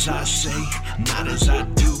 Do as I say, not as I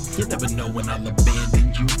do. You never know when I'll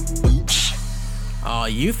abandon you. Oops. Oh,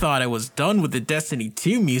 you thought I was done with the Destiny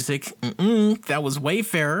 2 music. That was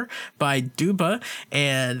Wayfarer by Duba,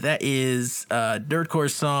 and that is a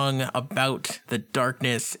nerdcore song about the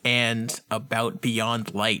darkness and about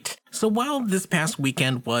Beyond Light. So while this past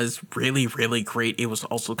weekend was really, really great, it was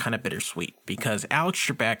also kind of bittersweet because Alex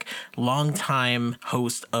Trebek, longtime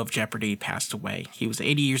host of Jeopardy, passed away. He was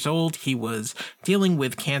 80 years old. He was dealing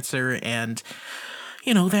with cancer, and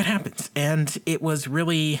you know, that happens. And it was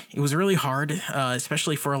really hard,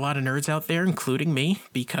 especially for a lot of nerds out there, including me,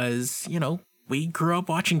 because, you know, we grew up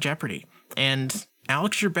watching Jeopardy. And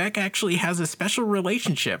Alex Trebek actually has a special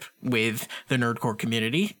relationship with the nerdcore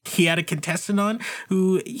community. He had a contestant on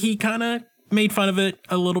who he kind of made fun of it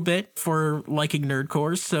a little bit for liking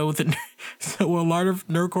nerdcore. So a lot of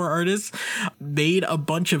nerdcore artists made a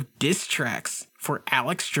bunch of diss tracks for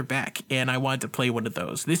Alex Trebek, and I wanted to play one of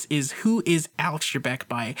those. This is Who is Alex Trebek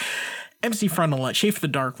by MC Frontalot, Schaefer the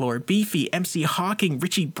Dark Lord, Beefy, MC Hawking,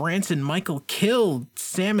 Richie Branson, Michael Kill,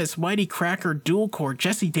 Samus, Whitey Cracker, Dual Core,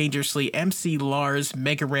 Jesse Dangerously, MC Lars,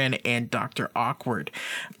 Mega Ran, and Dr. Awkward.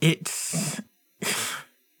 It's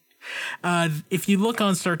if you look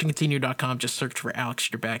on StarToContinue.com, just search for Alex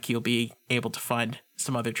Trebek, you'll be able to find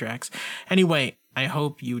some other tracks. Anyway, I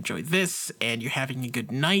hope you enjoyed this and you're having a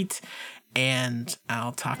good night, and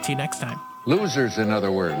I'll talk to you next time. Losers, in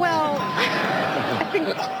other words. Well, I think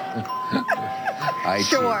IT.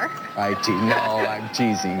 Sure. IT. No, I'm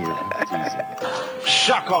teasing you. I'm teasing.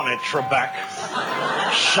 Suck on it, Trebek.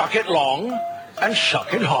 Suck it long and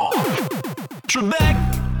suck it hard. Trebek,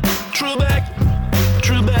 Trebek,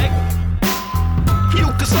 Trebek. You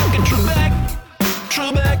can suck it, Trebek,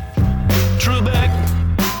 Trebek, Trebek.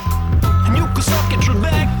 And you can suck it,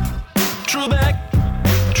 Trebek, Trebek,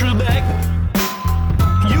 Trebek.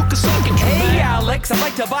 You can suck it, Trebek. Hey, Alex, I'd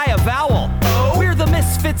like to buy a vowel. Oh? We're the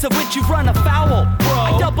misfits of which you've run afoul. Bro,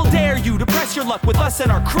 I double dare you to press your luck with us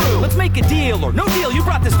and our crew. Let's make a deal or no deal, you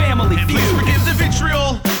brought this family feud. Please forgive the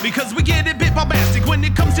vitriol, because we get a bit bombastic when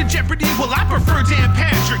it comes to Jeopardy. Well, I prefer Dan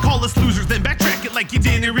Patrick. Call us losers, then backtrack it like you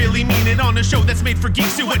didn't really mean it on a show that's made for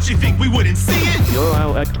geeks. So what you think, we wouldn't see it? Yo,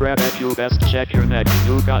 Alex Trebek, you best check your neck.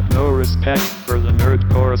 You got no respect for the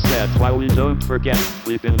nerdcore set. While we don't forget,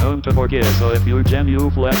 we've been known to forgive. So if you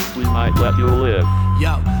genuflect, we might let you live.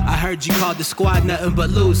 Yo, I heard you called the squad nothing but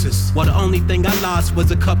losers. Well, the only thing I lost was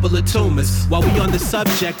a couple of tumors. While we on the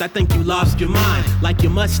subject, I think you lost your mind. Like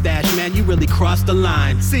your mustache, man, you really crossed the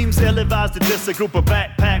line. Seems ill-advised to diss a group of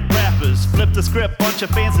backpack rappers. Flip the script, bunch of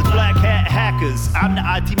fans as black hat hackers. I'm the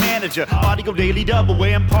IT manager, audio daily double.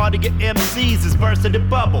 And party at MCs is bursting the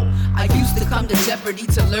bubble. I used to come to Jeopardy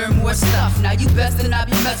to learn more stuff. Now you best to not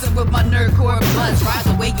be messing with my nerdcore bloods. Ride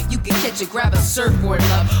the wave if you can catch it, grab a surfboard,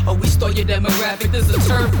 love. Oh, we stole your demographic, this is a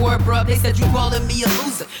turf war, bruh. They said you calling me a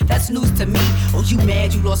loser, that's news to me. Oh, you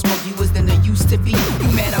mad you lost more viewers than there used to be.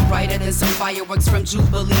 You mad I'm brighter than some fireworks from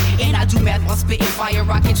Jubilee. And I do math while spitting fire,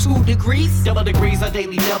 rocking 2 degrees. Double degrees, I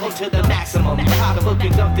daily double to the maximum. How the book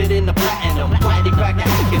conducted in the platinum. Glad they cracked the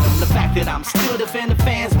hack in them. The fact that I'm still defending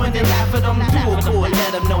fans when they laugh at them. Do a cool,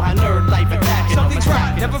 let them know how nerd life attacking them. Something's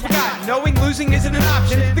right, never forgotten. Knowing losing isn't an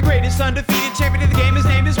option. The greatest undefeated champion of the game, his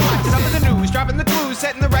name is Watson. Up in the news, dropping the clues,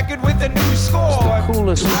 setting the record with a new score. The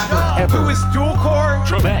coolest rapper ever. Who is dual core?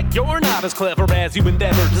 Trebek, you're not as clever as you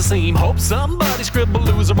endeavor to seem. Hope somebody scribble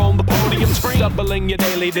loser on the podium screen. Doubling your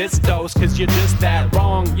daily disc dose, cause you're just that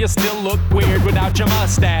wrong. You still look weird without your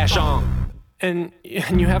mustache on. And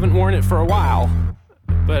you haven't worn it for a while,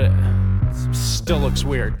 but it still looks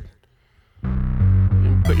weird.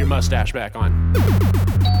 And put your mustache back on.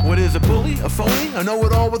 What is a bully, a phony, a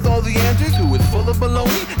know-it-all with all the answers, who is full of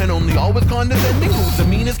baloney and only always condescending, who's the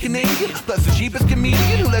meanest Canadian, plus the cheapest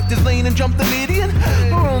comedian, who left his lane and jumped the median?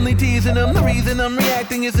 We're only teasing him, the reason I'm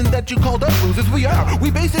reacting isn't that you called us losers, we are. We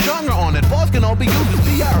base the genre on it, flaws can all be used as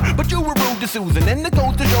PR, but you were rude to Susan, and it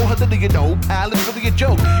goes to show her that you know, pal, it's really a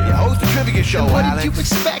joke. You host a trivia show, and what Alex. did you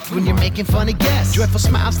expect when you're making fun of guests? Joyful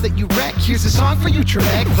smiles that you wreck, here's a song for you,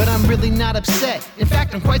 Trebek, but I'm really not upset. In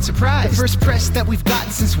fact, I'm quite surprised. The first press that we've gotten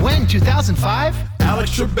since when, 2005?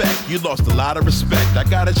 Alex Trebek, you lost a lot of respect. I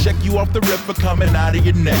gotta check you off the rip for coming out of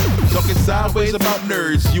your neck. Talking sideways about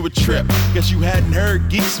nerds, you a trip. Guess you hadn't heard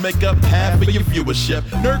geeks make up half of your viewership.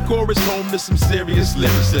 Nerdcore is home to some serious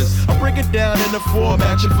lyricists. I'll break it down in a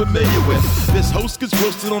format you're familiar with. This host gets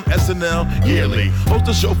roasted on SNL yearly. Host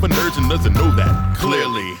a show for nerds and doesn't know that,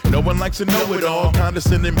 clearly. No one likes to know it all,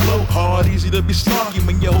 condescending, blow hard. Easy to be snarky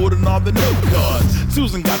when you're holding all the note cards.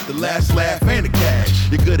 Susan got the last laugh and the cash.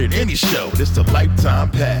 You're good at any show, it's a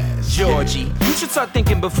lifetime pass. Georgie, you should start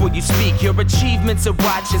thinking before you speak. Your achievements are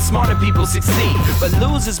watching smarter people succeed. But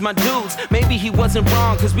losers, my dudes, maybe he wasn't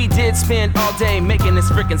wrong, cause we did spend all day making this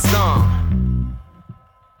freaking song.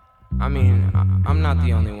 I mean, I'm not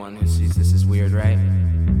the only one who sees this as weird, right?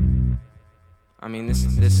 I mean, this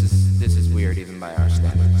is weird even by our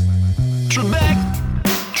standards. Trebek,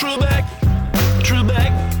 Trebek,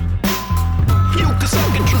 Trebek. You can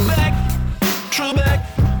suck it, Trebek, Trebek,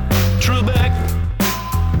 Trebek.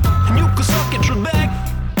 And you can suck it, Trebek,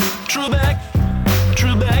 Trebek,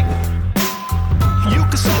 Trebek. You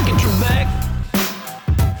can suck it, Trebek.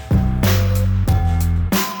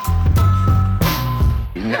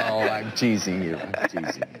 No, I'm teasing you. I'm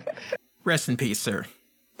teasing you. Rest in peace, sir.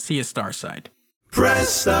 See you, Starside. Press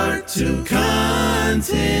start to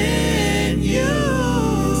continue.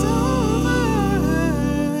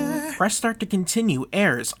 Press Start to Continue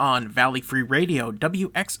airs on Valley Free Radio,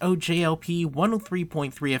 WXOJLP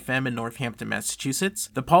 103.3 FM in Northampton, Massachusetts,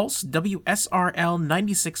 The Pulse, WSRL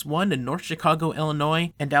 96.1 in North Chicago,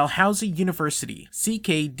 Illinois, and Dalhousie University,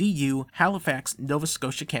 CKDU, Halifax, Nova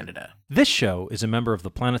Scotia, Canada. This show is a member of the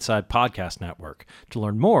Planetside Podcast Network. To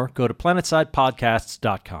learn more, go to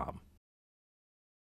planetsidepodcasts.com.